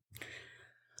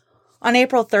 On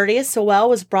April 30th, Sewell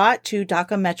was brought to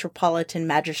Dhaka Metropolitan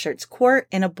Magistrates Court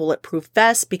in a bulletproof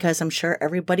vest because I'm sure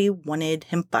everybody wanted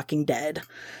him fucking dead.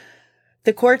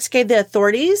 The courts gave the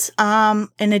authorities an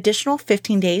additional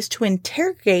 15 days to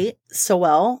interrogate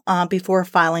Sewell before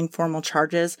filing formal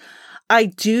charges. I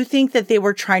do think that they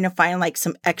were trying to find like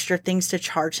some extra things to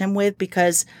charge him with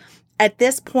because at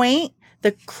this point,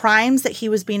 the crimes that he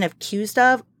was being accused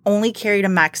of only carried a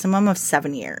maximum of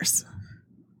 7 years.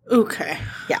 Okay.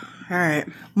 Yeah. All right.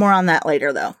 More on that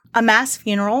later, though. A mass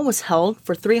funeral was held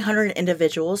for 300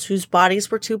 individuals whose bodies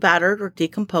were too battered or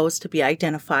decomposed to be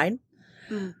identified.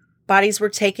 Bodies were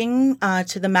taken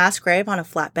to the mass grave on a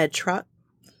flatbed truck.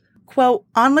 Quote,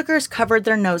 onlookers covered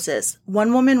their noses.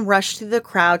 One woman rushed through the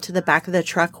crowd to the back of the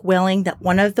truck, wailing that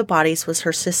one of the bodies was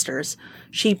her sister's.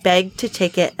 She begged to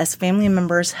take it as family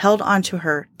members held onto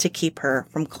her to keep her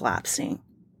from collapsing.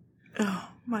 Oh,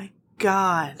 my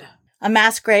God. A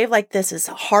mass grave like this is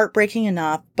heartbreaking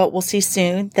enough, but we'll see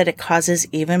soon that it causes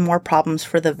even more problems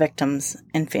for the victims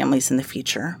and families in the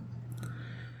future.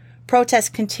 Protests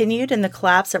continued, and the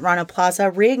collapse at Rana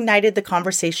Plaza reignited the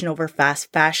conversation over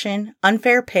fast fashion,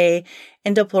 unfair pay,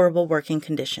 and deplorable working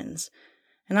conditions.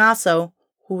 And also,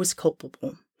 who was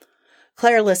culpable?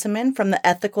 Claire Lissaman from the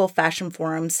Ethical Fashion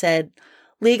Forum said,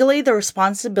 legally, the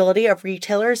responsibility of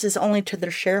retailers is only to their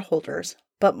shareholders.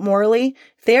 But morally,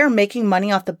 if they are making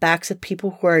money off the backs of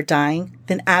people who are dying,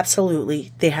 then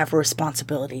absolutely they have a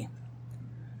responsibility.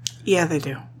 Yeah, they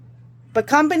do. But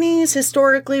companies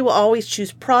historically will always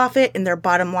choose profit and their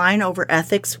bottom line over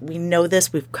ethics. We know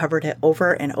this. We've covered it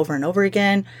over and over and over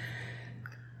again.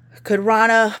 Could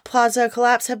Rana Plaza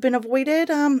collapse have been avoided?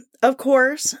 Of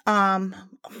course.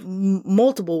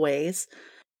 Multiple ways.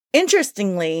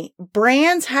 Interestingly,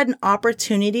 brands had an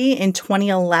opportunity in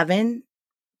 2011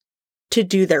 to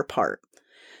do their part.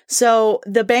 So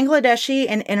the Bangladeshi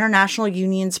and international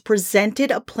unions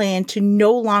presented a plan to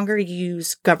no longer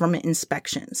use government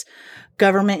inspections.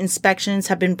 Government inspections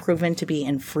have been proven to be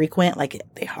infrequent, like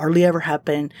they hardly ever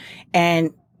happen,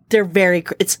 and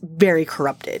it's very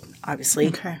corrupted, obviously.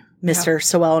 Okay. Mr.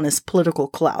 Sewell and his political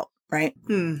clout, right?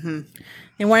 Mm-hmm.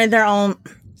 They wanted their own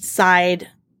side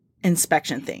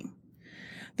inspection thing.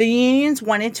 The unions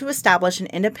wanted to establish an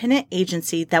independent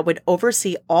agency that would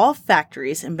oversee all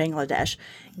factories in Bangladesh,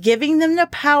 giving them the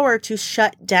power to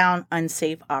shut down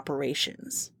unsafe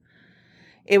operations.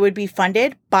 It would be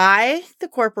funded by the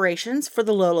corporations for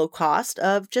the low cost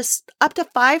of just up to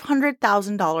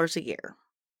 $500,000 a year,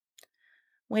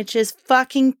 which is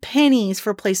fucking pennies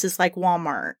for places like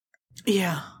Walmart.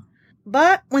 Yeah.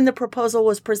 But when the proposal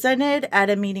was presented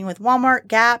at a meeting with Walmart,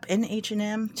 Gap, and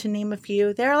H&M, to name a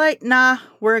few, they're like, nah,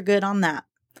 we're good on that.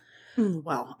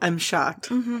 Well, I'm shocked.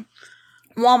 Mm-hmm.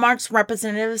 Walmart's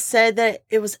representative said that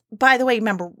it was, by the way,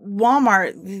 remember,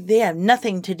 Walmart, they have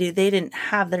nothing to do. They didn't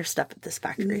have their stuff at this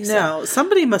factory. No,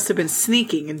 somebody must have been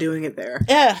sneaking and doing it there.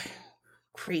 Yeah.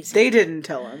 Crazy. They didn't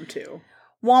tell them to.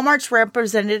 Walmart's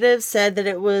representative said that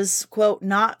it was, quote,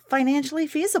 not financially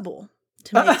feasible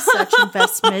to make such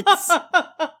investments.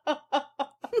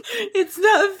 It's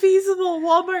not feasible.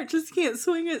 Walmart just can't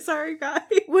swing it. Sorry, guys.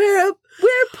 We're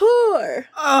poor.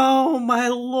 Oh, my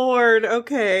Lord.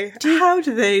 Okay. How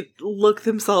do they look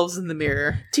themselves in the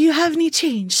mirror? Do you have any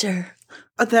change, sir?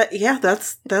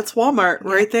 That's Walmart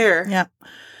right there. Yeah.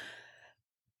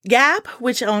 Gap,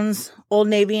 which owns Old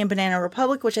Navy and Banana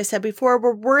Republic, which I said before,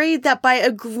 were worried that by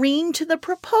agreeing to the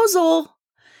proposal,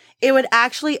 it would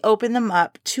actually open them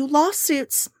up to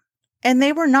lawsuits. And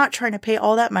they were not trying to pay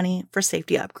all that money for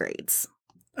safety upgrades.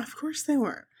 Of course they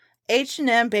weren't.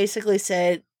 H&M basically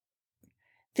said,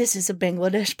 this is a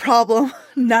Bangladesh problem,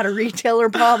 not a retailer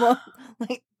problem.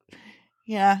 Like,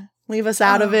 yeah, leave us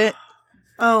out of it.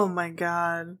 Oh my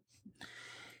God.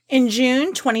 In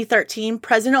June 2013,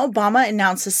 President Obama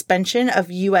announced suspension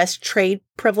of U.S. trade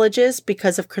privileges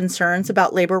because of concerns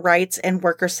about labor rights and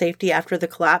worker safety after the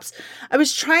collapse. I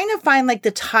was trying to find like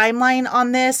the timeline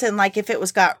on this and like if it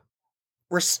was got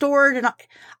restored. And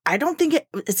I don't think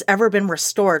it's ever been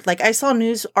restored. Like, I saw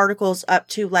news articles up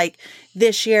to like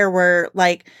this year where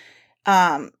like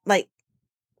Bangladesh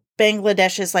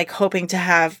is like hoping to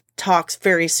have talks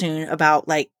very soon about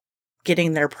like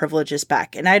getting their privileges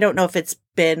back. And I don't know if it's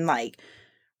been like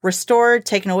restored,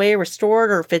 taken away, restored,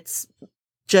 or if it's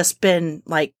just been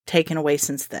like taken away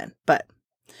since then. But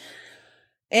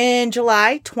in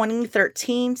July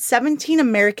 2013, 17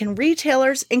 American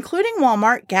retailers, including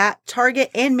Walmart, Gap, Target,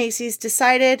 and Macy's,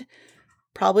 decided,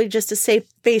 probably just to save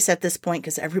face at this point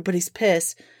because everybody's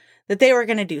pissed, that they were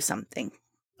going to do something.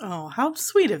 Oh, how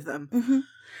sweet of them. Mm-hmm.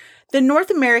 The North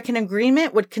American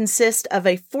agreement would consist of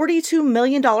a $42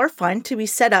 million fund to be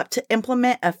set up to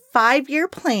implement a 5-year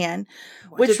plan.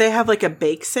 Did they have like a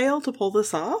bake sale to pull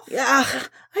this off? Yeah,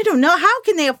 I don't know. How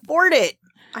can they afford it?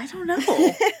 I don't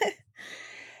know.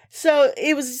 So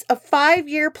it was a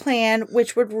 5-year plan,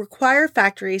 which would require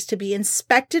factories to be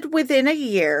inspected within a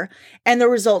year, and the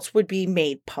results would be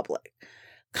made public.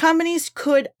 Companies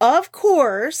could, of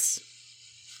course,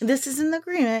 this is in the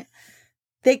agreement,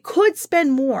 they could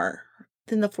spend more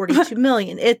than the $42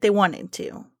 million if they wanted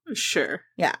to. Sure.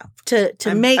 Yeah.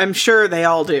 I'm sure they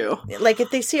all do. Like,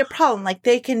 if they see a problem, like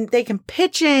they can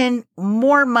pitch in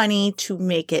more money to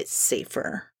make it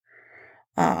safer.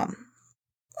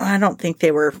 I don't think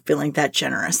they were feeling that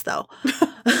generous, though.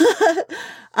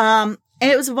 And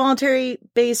it was a voluntary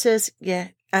basis. Yeah,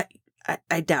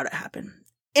 I doubt it happened.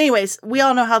 Anyways, we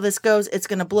all know how this goes. It's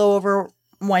going to blow over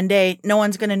one day. No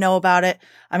one's going to know about it.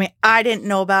 I mean, I didn't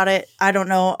know about it. I don't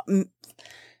know.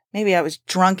 Maybe I was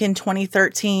drunk in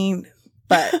 2013,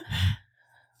 but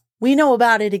we know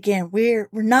about it again. We're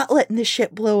not letting this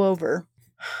shit blow over.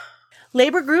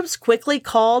 Labor groups quickly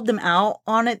called them out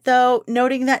on it, though,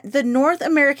 noting that the North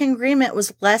American agreement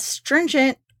was less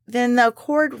stringent than the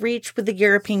accord reached with the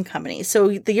European companies. So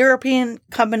the European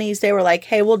companies, they were like,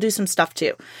 hey, we'll do some stuff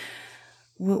too.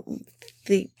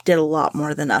 They did a lot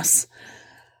more than us.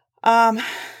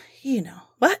 You know,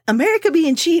 what? America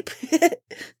being cheap.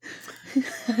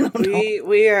 I don't know.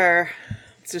 We are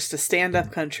just a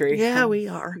stand-up country. Yeah, we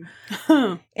are.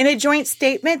 In a joint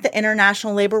statement, the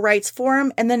International Labor Rights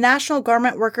Forum and the National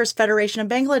Garment Workers Federation of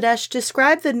Bangladesh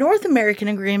described the North American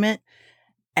agreement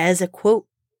as a, quote,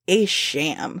 a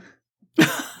sham.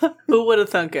 Who would have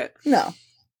thunk it? No.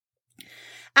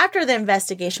 After the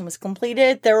investigation was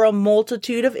completed, there were a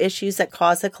multitude of issues that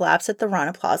caused the collapse at the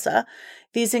Rana Plaza.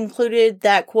 These included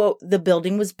that, quote, the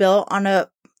building was built on a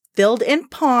filled-in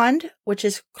pond, which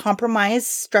is compromised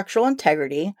structural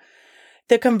integrity,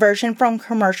 the conversion from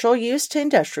commercial use to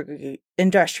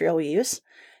industrial use,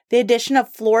 the addition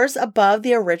of floors above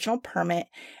the original permit,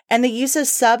 and the use of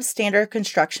substandard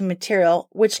construction material,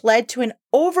 which led to an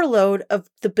overload of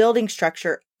the building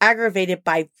structure aggravated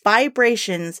by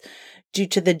vibrations due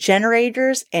to the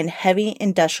generators and heavy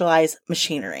industrialized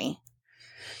machinery.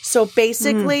 So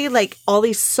basically, like all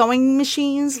these sewing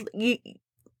machines, you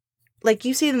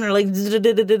see them, they're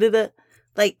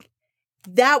like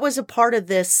that was a part of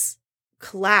this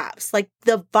collapse, like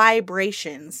the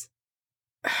vibrations.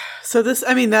 So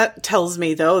that tells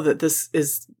me, though, that this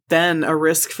is then a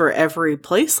risk for every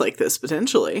place like this,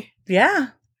 potentially. Yeah.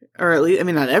 Or at least,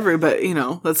 not every, but,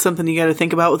 that's something you got to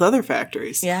think about with other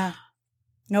factories. Yeah.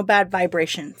 No bad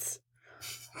vibrations.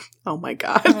 Oh, my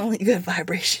God. Only good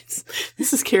vibrations.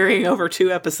 This is carrying over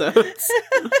 2 episodes.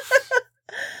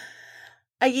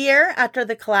 A year after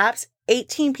the collapse,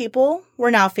 18 people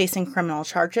were now facing criminal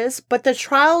charges, but the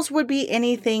trials would be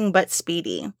anything but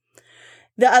speedy.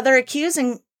 The other accused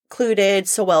included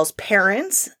Sowell's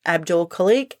parents, Abdul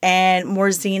Khalik and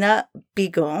Morzina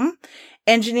Begum,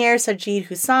 engineer Sajid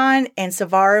Hussain and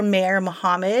Savar Mayor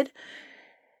Mohammed,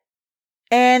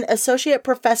 and associate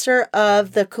professor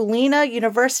of the Kulina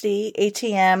University,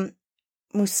 ATM,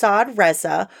 Musad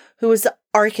Reza, who was the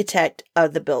architect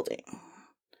of the building.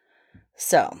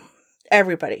 So,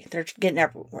 everybody, they're getting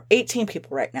everywhere. 18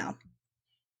 people right now.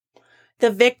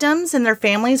 The victims and their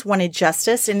families wanted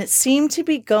justice, and it seemed to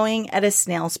be going at a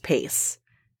snail's pace.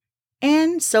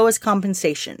 And so is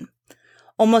compensation.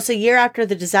 Almost a year after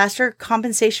the disaster,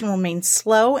 compensation remained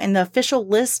slow, and the official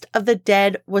list of the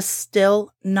dead was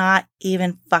still not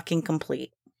even fucking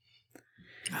complete.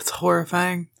 That's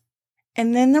horrifying.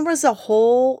 And then there was a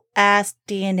whole ass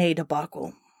DNA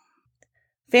debacle.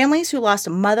 Families who lost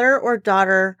a mother or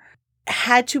daughter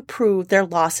had to prove their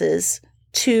losses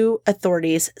to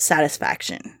authorities'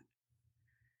 satisfaction.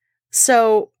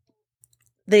 So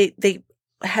they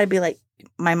had to be like,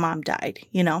 my mom died,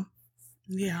 Yeah.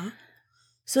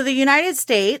 So the United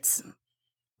States,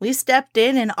 we stepped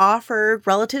in and offered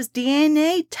relatives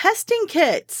DNA testing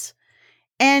kits.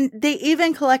 And they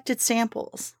even collected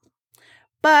samples.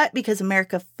 But because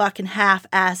America fucking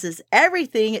half-asses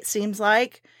everything, it seems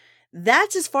like,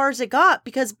 that's as far as it got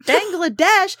because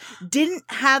Bangladesh didn't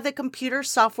have the computer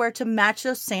software to match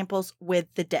those samples with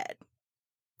the dead.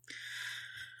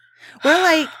 We're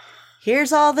like,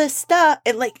 here's all this stuff.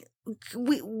 It like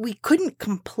we couldn't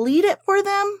complete it for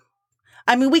them.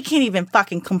 I mean, we can't even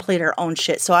fucking complete our own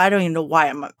shit, so I don't even know why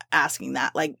I'm asking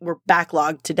that. Like, we're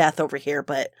backlogged to death over here,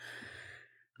 but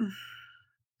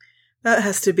that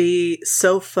has to be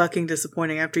so fucking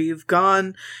disappointing after you've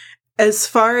gone as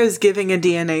far as giving a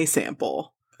DNA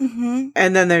sample. Mm-hmm.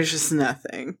 And then there's just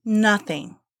nothing.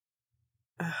 Nothing.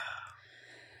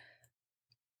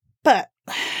 But,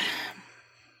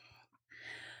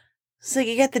 so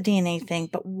you get the DNA thing,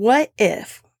 but what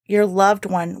if your loved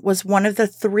one was one of the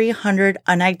 300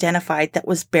 unidentified that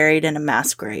was buried in a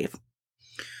mass grave?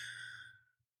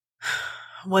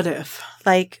 What if?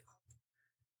 Like,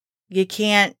 you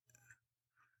can't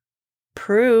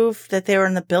prove that they were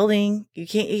in the building. You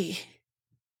can't.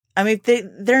 I mean,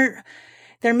 they're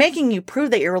making you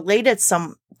prove that you're related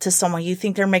to someone. You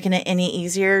think they're making it any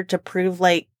easier to prove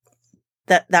like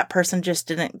that person just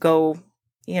didn't go,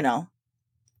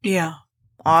 yeah,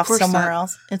 off somewhere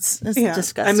else? It's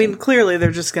disgusting. I mean, clearly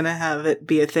they're just gonna have it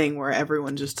be a thing where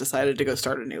everyone just decided to go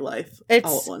start a new life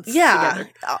all at once. Yeah,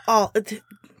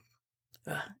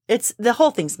 it's the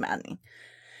whole thing's maddening.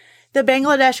 The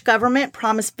Bangladesh government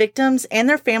promised victims and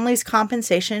their families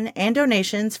compensation and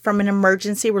donations from an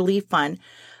emergency relief fund,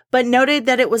 but noted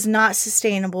that it was not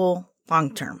sustainable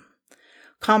long term.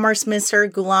 Commerce Minister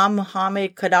Ghulam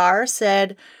Muhammad Qadar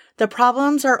said, "The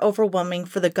problems are overwhelming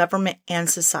for the government and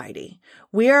society.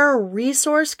 We are a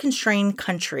resource-constrained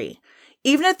country.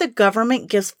 Even if the government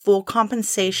gives full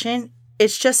compensation,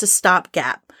 it's just a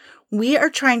stopgap. We are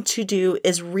trying to do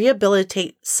is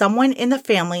rehabilitate someone in the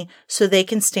family so they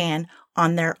can stand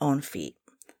on their own feet."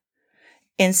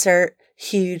 Insert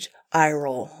huge eye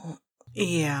roll.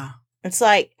 Yeah. It's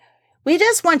like, we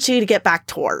just want you to get back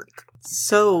to work.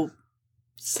 So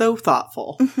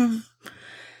thoughtful. Mm-hmm.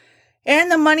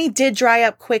 And the money did dry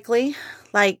up quickly,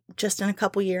 like just in a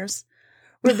couple years.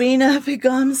 Rubina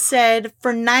Begum said,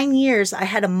 "For 9 years, I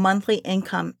had a monthly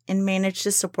income and managed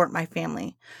to support my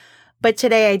family. But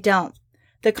today I don't.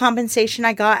 The compensation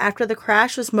I got after the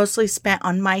crash was mostly spent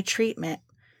on my treatment.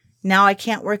 Now I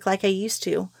can't work like I used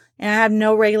to, and I have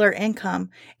no regular income.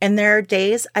 And there are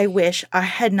days I wish I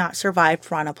had not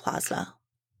survived Rana Plaza."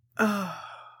 Oh,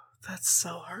 that's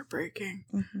so heartbreaking.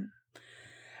 Mm-hmm.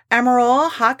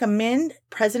 Amarul Haq Amin,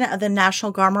 president of the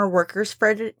National Garment Workers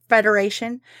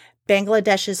Federation,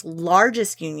 Bangladesh's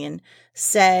largest union,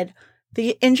 said,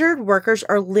 "The injured workers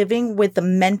are living with the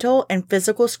mental and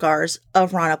physical scars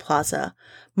of Rana Plaza.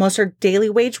 Most are daily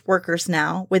wage workers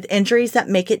now, with injuries that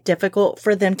make it difficult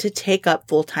for them to take up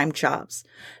full-time jobs.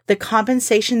 The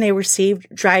compensation they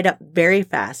received dried up very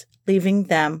fast, leaving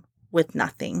them with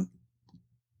nothing."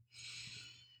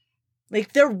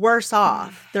 Like, they're worse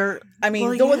off. They're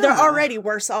already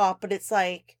worse off, but it's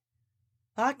like,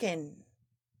 fucking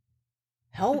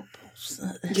help.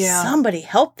 Yeah. Somebody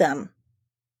help them.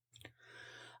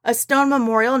 A stone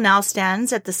memorial now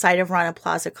stands at the site of Rana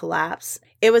Plaza collapse.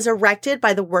 It was erected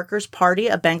by the Workers' Party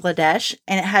of Bangladesh,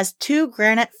 and it has 2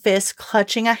 granite fists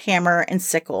clutching a hammer and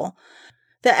sickle.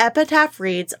 The epitaph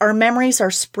reads, "Our memories are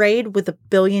sprayed with 1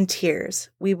 billion tears.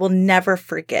 We will never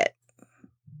forget."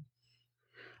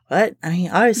 But, I mean,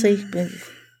 obviously,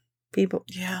 people,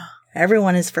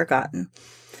 everyone is forgotten.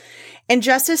 And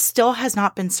justice still has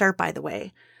not been served, by the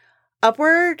way.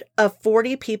 Upward of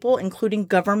 40 people, including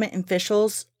government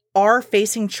officials, are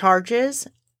facing charges.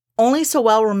 Only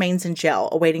Sowell remains in jail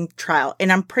awaiting trial.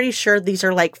 And I'm pretty sure these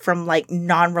are from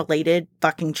non-related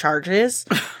fucking charges.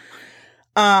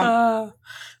 That's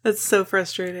so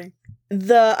frustrating.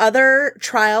 The other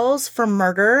trials for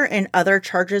murder and other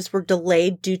charges were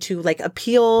delayed due to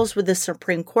appeals with the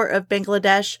Supreme Court of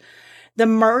Bangladesh. The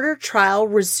murder trial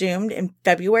resumed in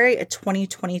February of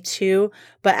 2022,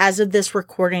 but as of this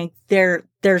recording,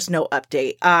 there's no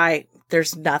update.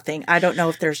 There's nothing. I don't know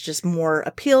if there's just more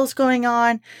appeals going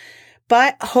on,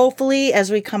 but hopefully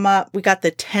as we come up, we got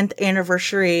the 10th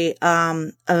anniversary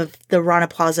of the Rana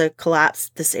Plaza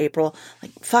collapse this April.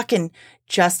 Fucking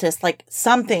justice,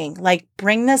 something,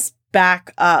 bring this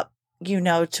back up,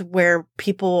 to where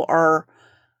people are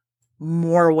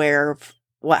more aware of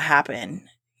what happened.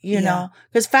 You know,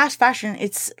 because fast fashion,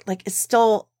 it's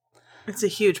a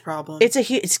huge problem.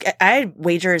 I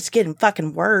wager it's getting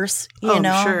fucking worse. You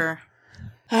know, sure.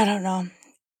 I don't know.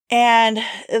 And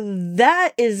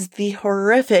that is the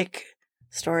horrific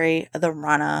story of the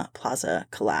Rana Plaza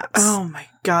collapse. Oh my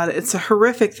God. It's a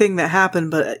horrific thing that happened,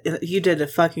 but you did a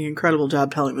fucking incredible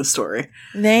job telling the story.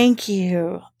 Thank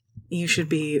you. You should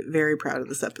be very proud of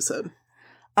this episode.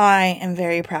 I am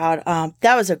very proud.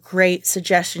 That was a great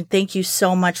suggestion. Thank you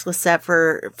so much, Lisette,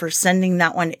 for sending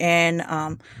that one in.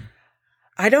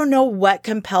 I don't know what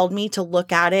compelled me to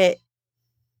look at it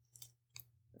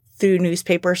through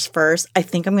newspapers first. I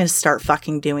think I'm going to start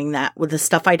fucking doing that with the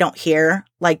stuff I don't hear,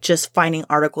 like just finding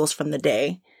articles from the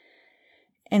day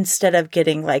instead of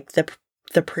getting like the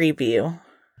preview.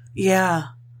 Yeah.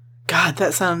 God,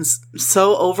 that sounds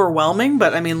so overwhelming,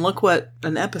 but I mean, look what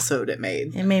an episode it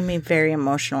made. It made me very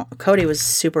emotional. Cody was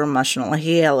super emotional.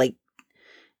 He had like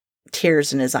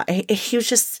tears in his eye. He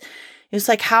was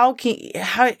like, how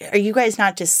are you guys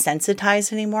not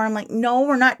desensitized anymore? I'm like, no,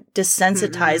 we're not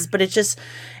desensitized, but it just,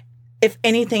 if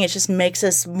anything, it just makes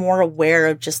us more aware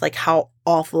of just like how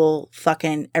awful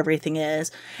fucking everything is.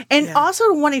 And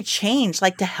also to want to change,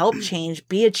 like to help change,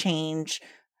 be a change,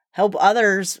 help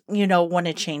others, want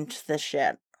to change this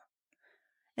shit.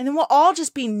 And then we'll all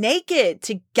just be naked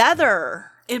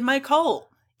together. In my cult.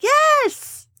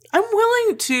 Yes! I'm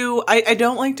willing to, I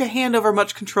don't like to hand over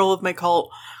much control of my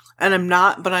cult, and I'm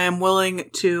not, but I am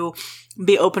willing to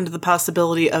be open to the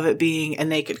possibility of it being a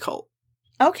naked cult.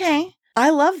 Okay. I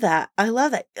love that.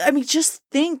 I mean, just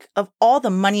think of all the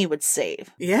money you would save.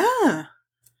 Yeah.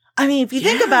 I mean, if you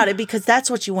think about it, because that's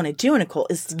what you want to do in a cult,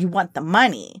 is you want the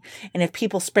money. And if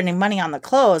people spending money on the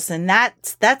clothes, then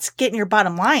that's getting your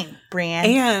bottom line, Brienne.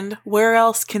 And where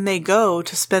else can they go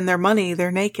to spend their money?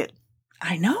 They're naked.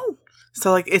 I know.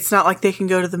 So, like, it's not like they can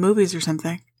go to the movies or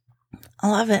something. I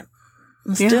love it.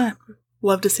 Let's do it.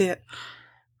 Love to see it.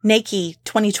 Naked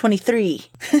 2023.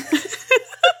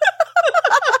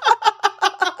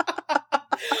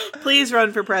 Please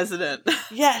run for president.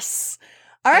 Yes.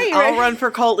 All right. I'll run for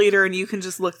cult leader and you can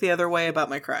just look the other way about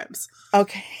my crimes.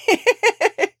 Okay.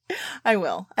 I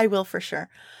will for sure.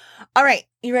 All right.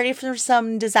 You ready for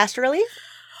some disaster relief?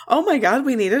 Oh my God.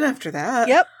 We need it after that.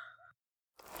 Yep.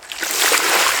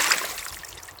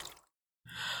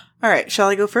 All right. Shall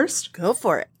I go first? Go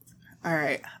for it. All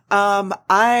right.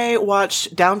 I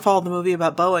watched Downfall, the movie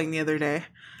about Boeing, the other day.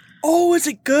 Oh, is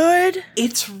it good?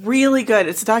 It's really good.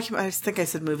 It's a documentary. I think I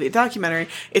said movie. A documentary.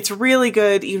 It's really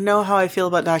good. You know how I feel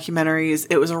about documentaries.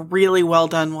 It was a really well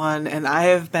done one, and I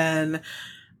have been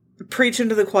preaching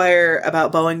to the choir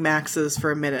about Boeing Maxes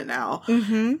for a minute now.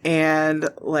 Mm-hmm. And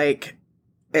like,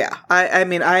 yeah, I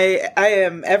mean, I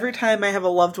am, every time I have a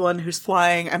loved one who's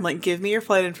flying, I'm like, give me your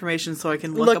flight information so I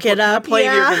can look it up. What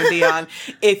plane you're going to be on.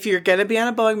 If you're going to be on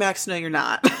a Boeing Max, no, you're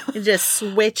not. Just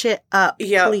switch it up,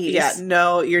 please. Yeah,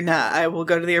 no, you're not. I will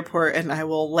go to the airport and I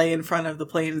will lay in front of the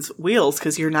plane's wheels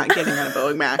because you're not getting on a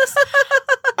Boeing Max.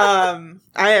 I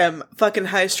am fucking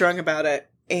high strung about it.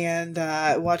 And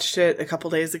I watched it a couple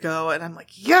days ago and I'm like,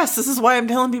 yes, this is why I'm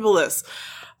telling people this.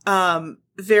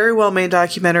 Very well made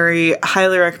documentary.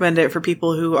 Highly recommend it for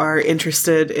people who are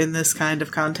interested in this kind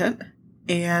of content.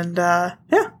 And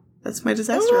yeah, that's my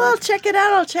disaster. I'll check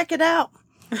it out.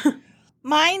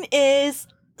 Mine is,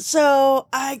 so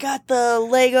I got the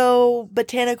Lego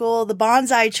Botanical, the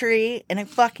bonsai tree, and I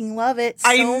fucking love it.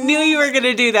 I knew you were going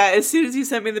to do that. As soon as you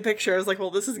sent me the picture, I was like, well,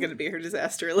 this is going to be her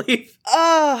disaster relief.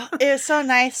 Oh, it was so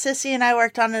nice. Sissy and I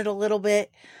worked on it a little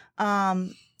bit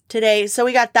today. So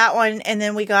we got that one, and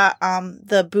then we got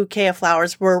the bouquet of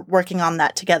flowers. We're working on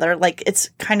that together. Like, it's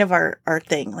kind of our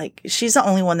thing. Like, she's the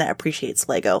only one that appreciates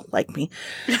Lego, like me.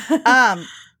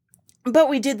 But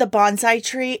we did the bonsai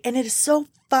tree, and it is so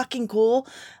fucking cool.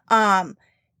 A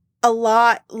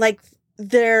lot, like,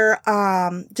 their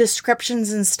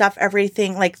descriptions and stuff,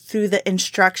 everything, like, through the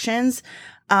instructions.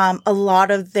 A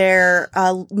lot of their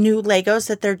new Legos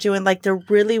that they're doing, like, they're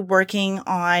really working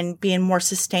on being more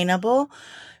sustainable.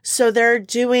 So they're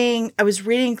doing, I was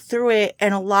reading through it,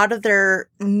 and a lot of their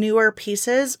newer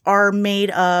pieces are made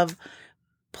of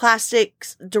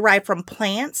plastics derived from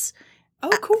plants. Oh,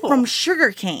 cool. From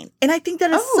sugarcane. And I think that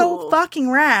is so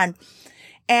fucking rad.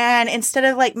 And instead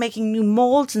of like making new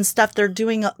molds and stuff,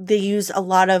 they use a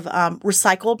lot of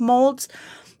recycled molds.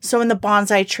 So in the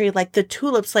bonsai tree, like the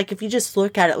tulips, like if you just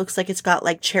look at it, it looks like it's got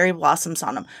like cherry blossoms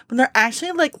on them. But they're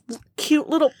actually like cute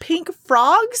little pink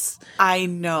frogs. I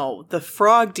know. The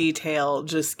frog detail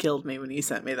just killed me when you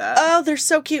sent me that. Oh, they're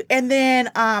so cute. And then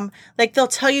like they'll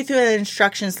tell you through the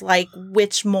instructions like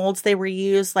which molds they were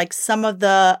used. Like some of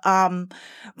the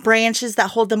branches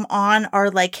that hold them on are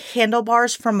like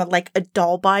handlebars from like a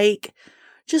doll bike.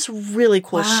 Just really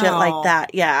cool shit like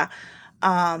that. Yeah.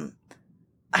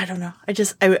 I don't know.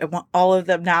 I want all of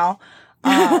them now.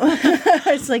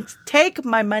 It's like, take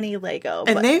my money, Lego.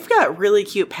 And they've got really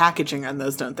cute packaging on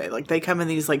those, don't they? Like, they come in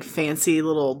these, like, fancy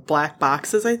little black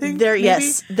boxes, I think. They're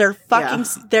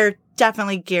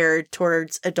definitely geared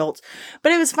towards adults.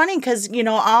 But it was funny because,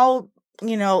 I'll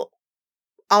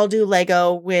do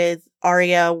Lego with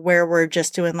Aria where we're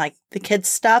just doing, like, the kids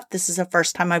stuff. This is the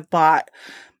first time I've bought,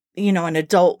 an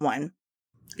adult one.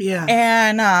 Yeah.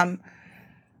 And,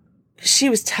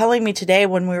 she was telling me today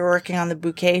when we were working on the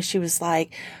bouquet, she's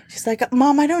like,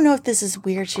 Mom, I don't know if this is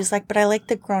weird. She's like, but I like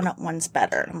the grown-up ones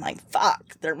better. And I'm like,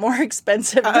 fuck, they're more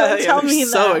expensive. Don't tell me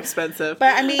that. So expensive.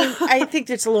 But I mean, I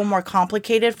think it's a little more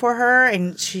complicated for her,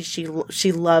 and she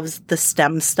loves the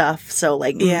STEM stuff. So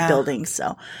like building.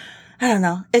 So I don't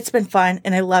know. It's been fun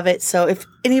and I love it. So if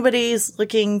anybody's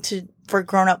looking for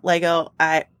grown-up Lego,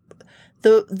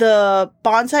 the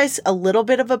bonsai's a little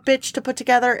bit of a bitch to put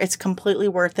together. It's completely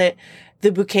worth it.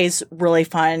 The bouquet's really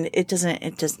fun. It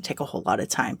doesn't take a whole lot of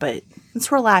time, but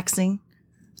it's relaxing.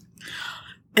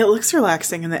 It looks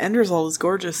relaxing, and the end result is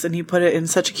gorgeous, and you put it in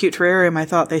such a cute terrarium. I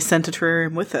thought they sent a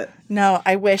terrarium with it. No,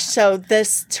 I wish. So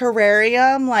this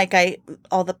terrarium,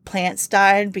 all the plants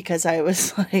died because I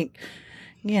was like,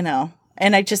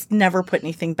 and I just never put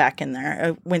anything back in there.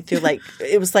 I went through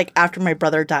it was like after my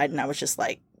brother died, and I was just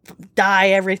like, dye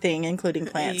everything, including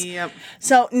plants. Yep.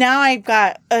 So now I've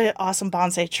got an awesome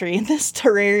bonsai tree in this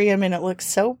terrarium, and it looks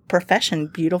so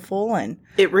beautiful, and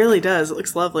it really does. It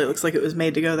looks lovely. It looks like it was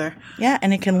made to go there. Yeah,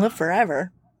 and it can live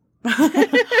forever.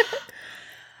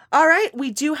 All right, we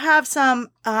do have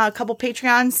a couple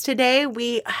Patreons today.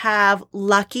 We have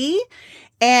Lucky,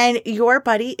 and your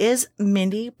buddy is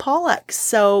Mindy Pollock.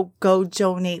 So go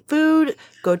donate food,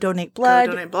 go donate blood.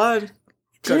 Go donate blood.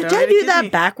 Did I do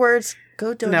that backwards?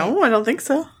 Go donate. No, I don't think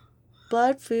so.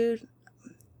 Blood, food.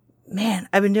 Man,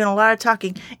 I've been doing a lot of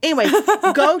talking. Anyway,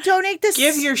 go donate this.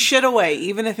 Give your shit away,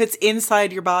 even if it's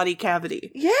inside your body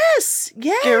cavity. Yes.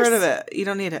 Get rid of it. You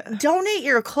don't need it. Donate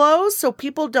your clothes so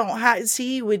people don't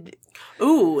see you would.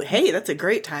 Ooh, hey, that's a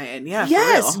great tie-in. Yeah,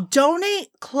 yes, for real.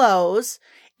 Donate clothes.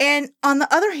 And on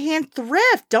the other hand,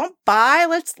 thrift. Don't buy.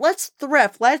 Let's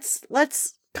thrift.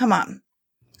 Let's come on.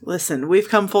 Listen, we've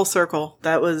come full circle.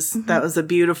 That was a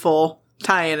beautiful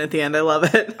tie-in at the end. I love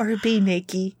it. Or be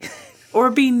naked.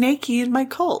 Or be naked in my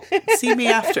cult. See me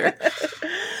after.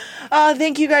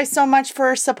 Thank you guys so much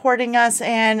for supporting us.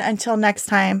 And until next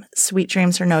time, sweet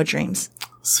dreams or no dreams.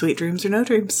 Sweet dreams or no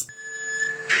dreams.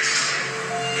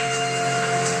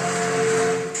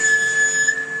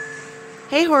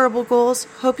 Hey, Horrible Ghouls.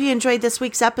 Hope you enjoyed this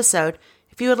week's episode.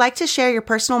 If you would like to share your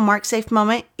personal MarkSafe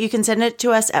moment, you can send it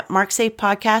to us at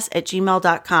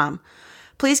marksafepodcast@gmail.com.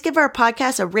 Please give our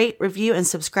podcast a rate, review, and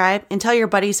subscribe, and tell your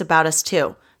buddies about us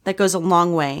too. That goes a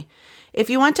long way. If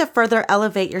you want to further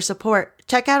elevate your support,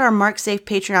 check out our MarkSafe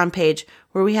Patreon page,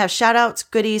 where we have shoutouts,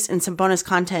 goodies, and some bonus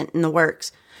content in the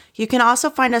works. You can also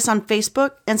find us on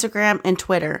Facebook, Instagram, and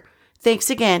Twitter. Thanks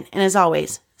again, and as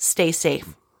always, stay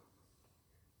safe.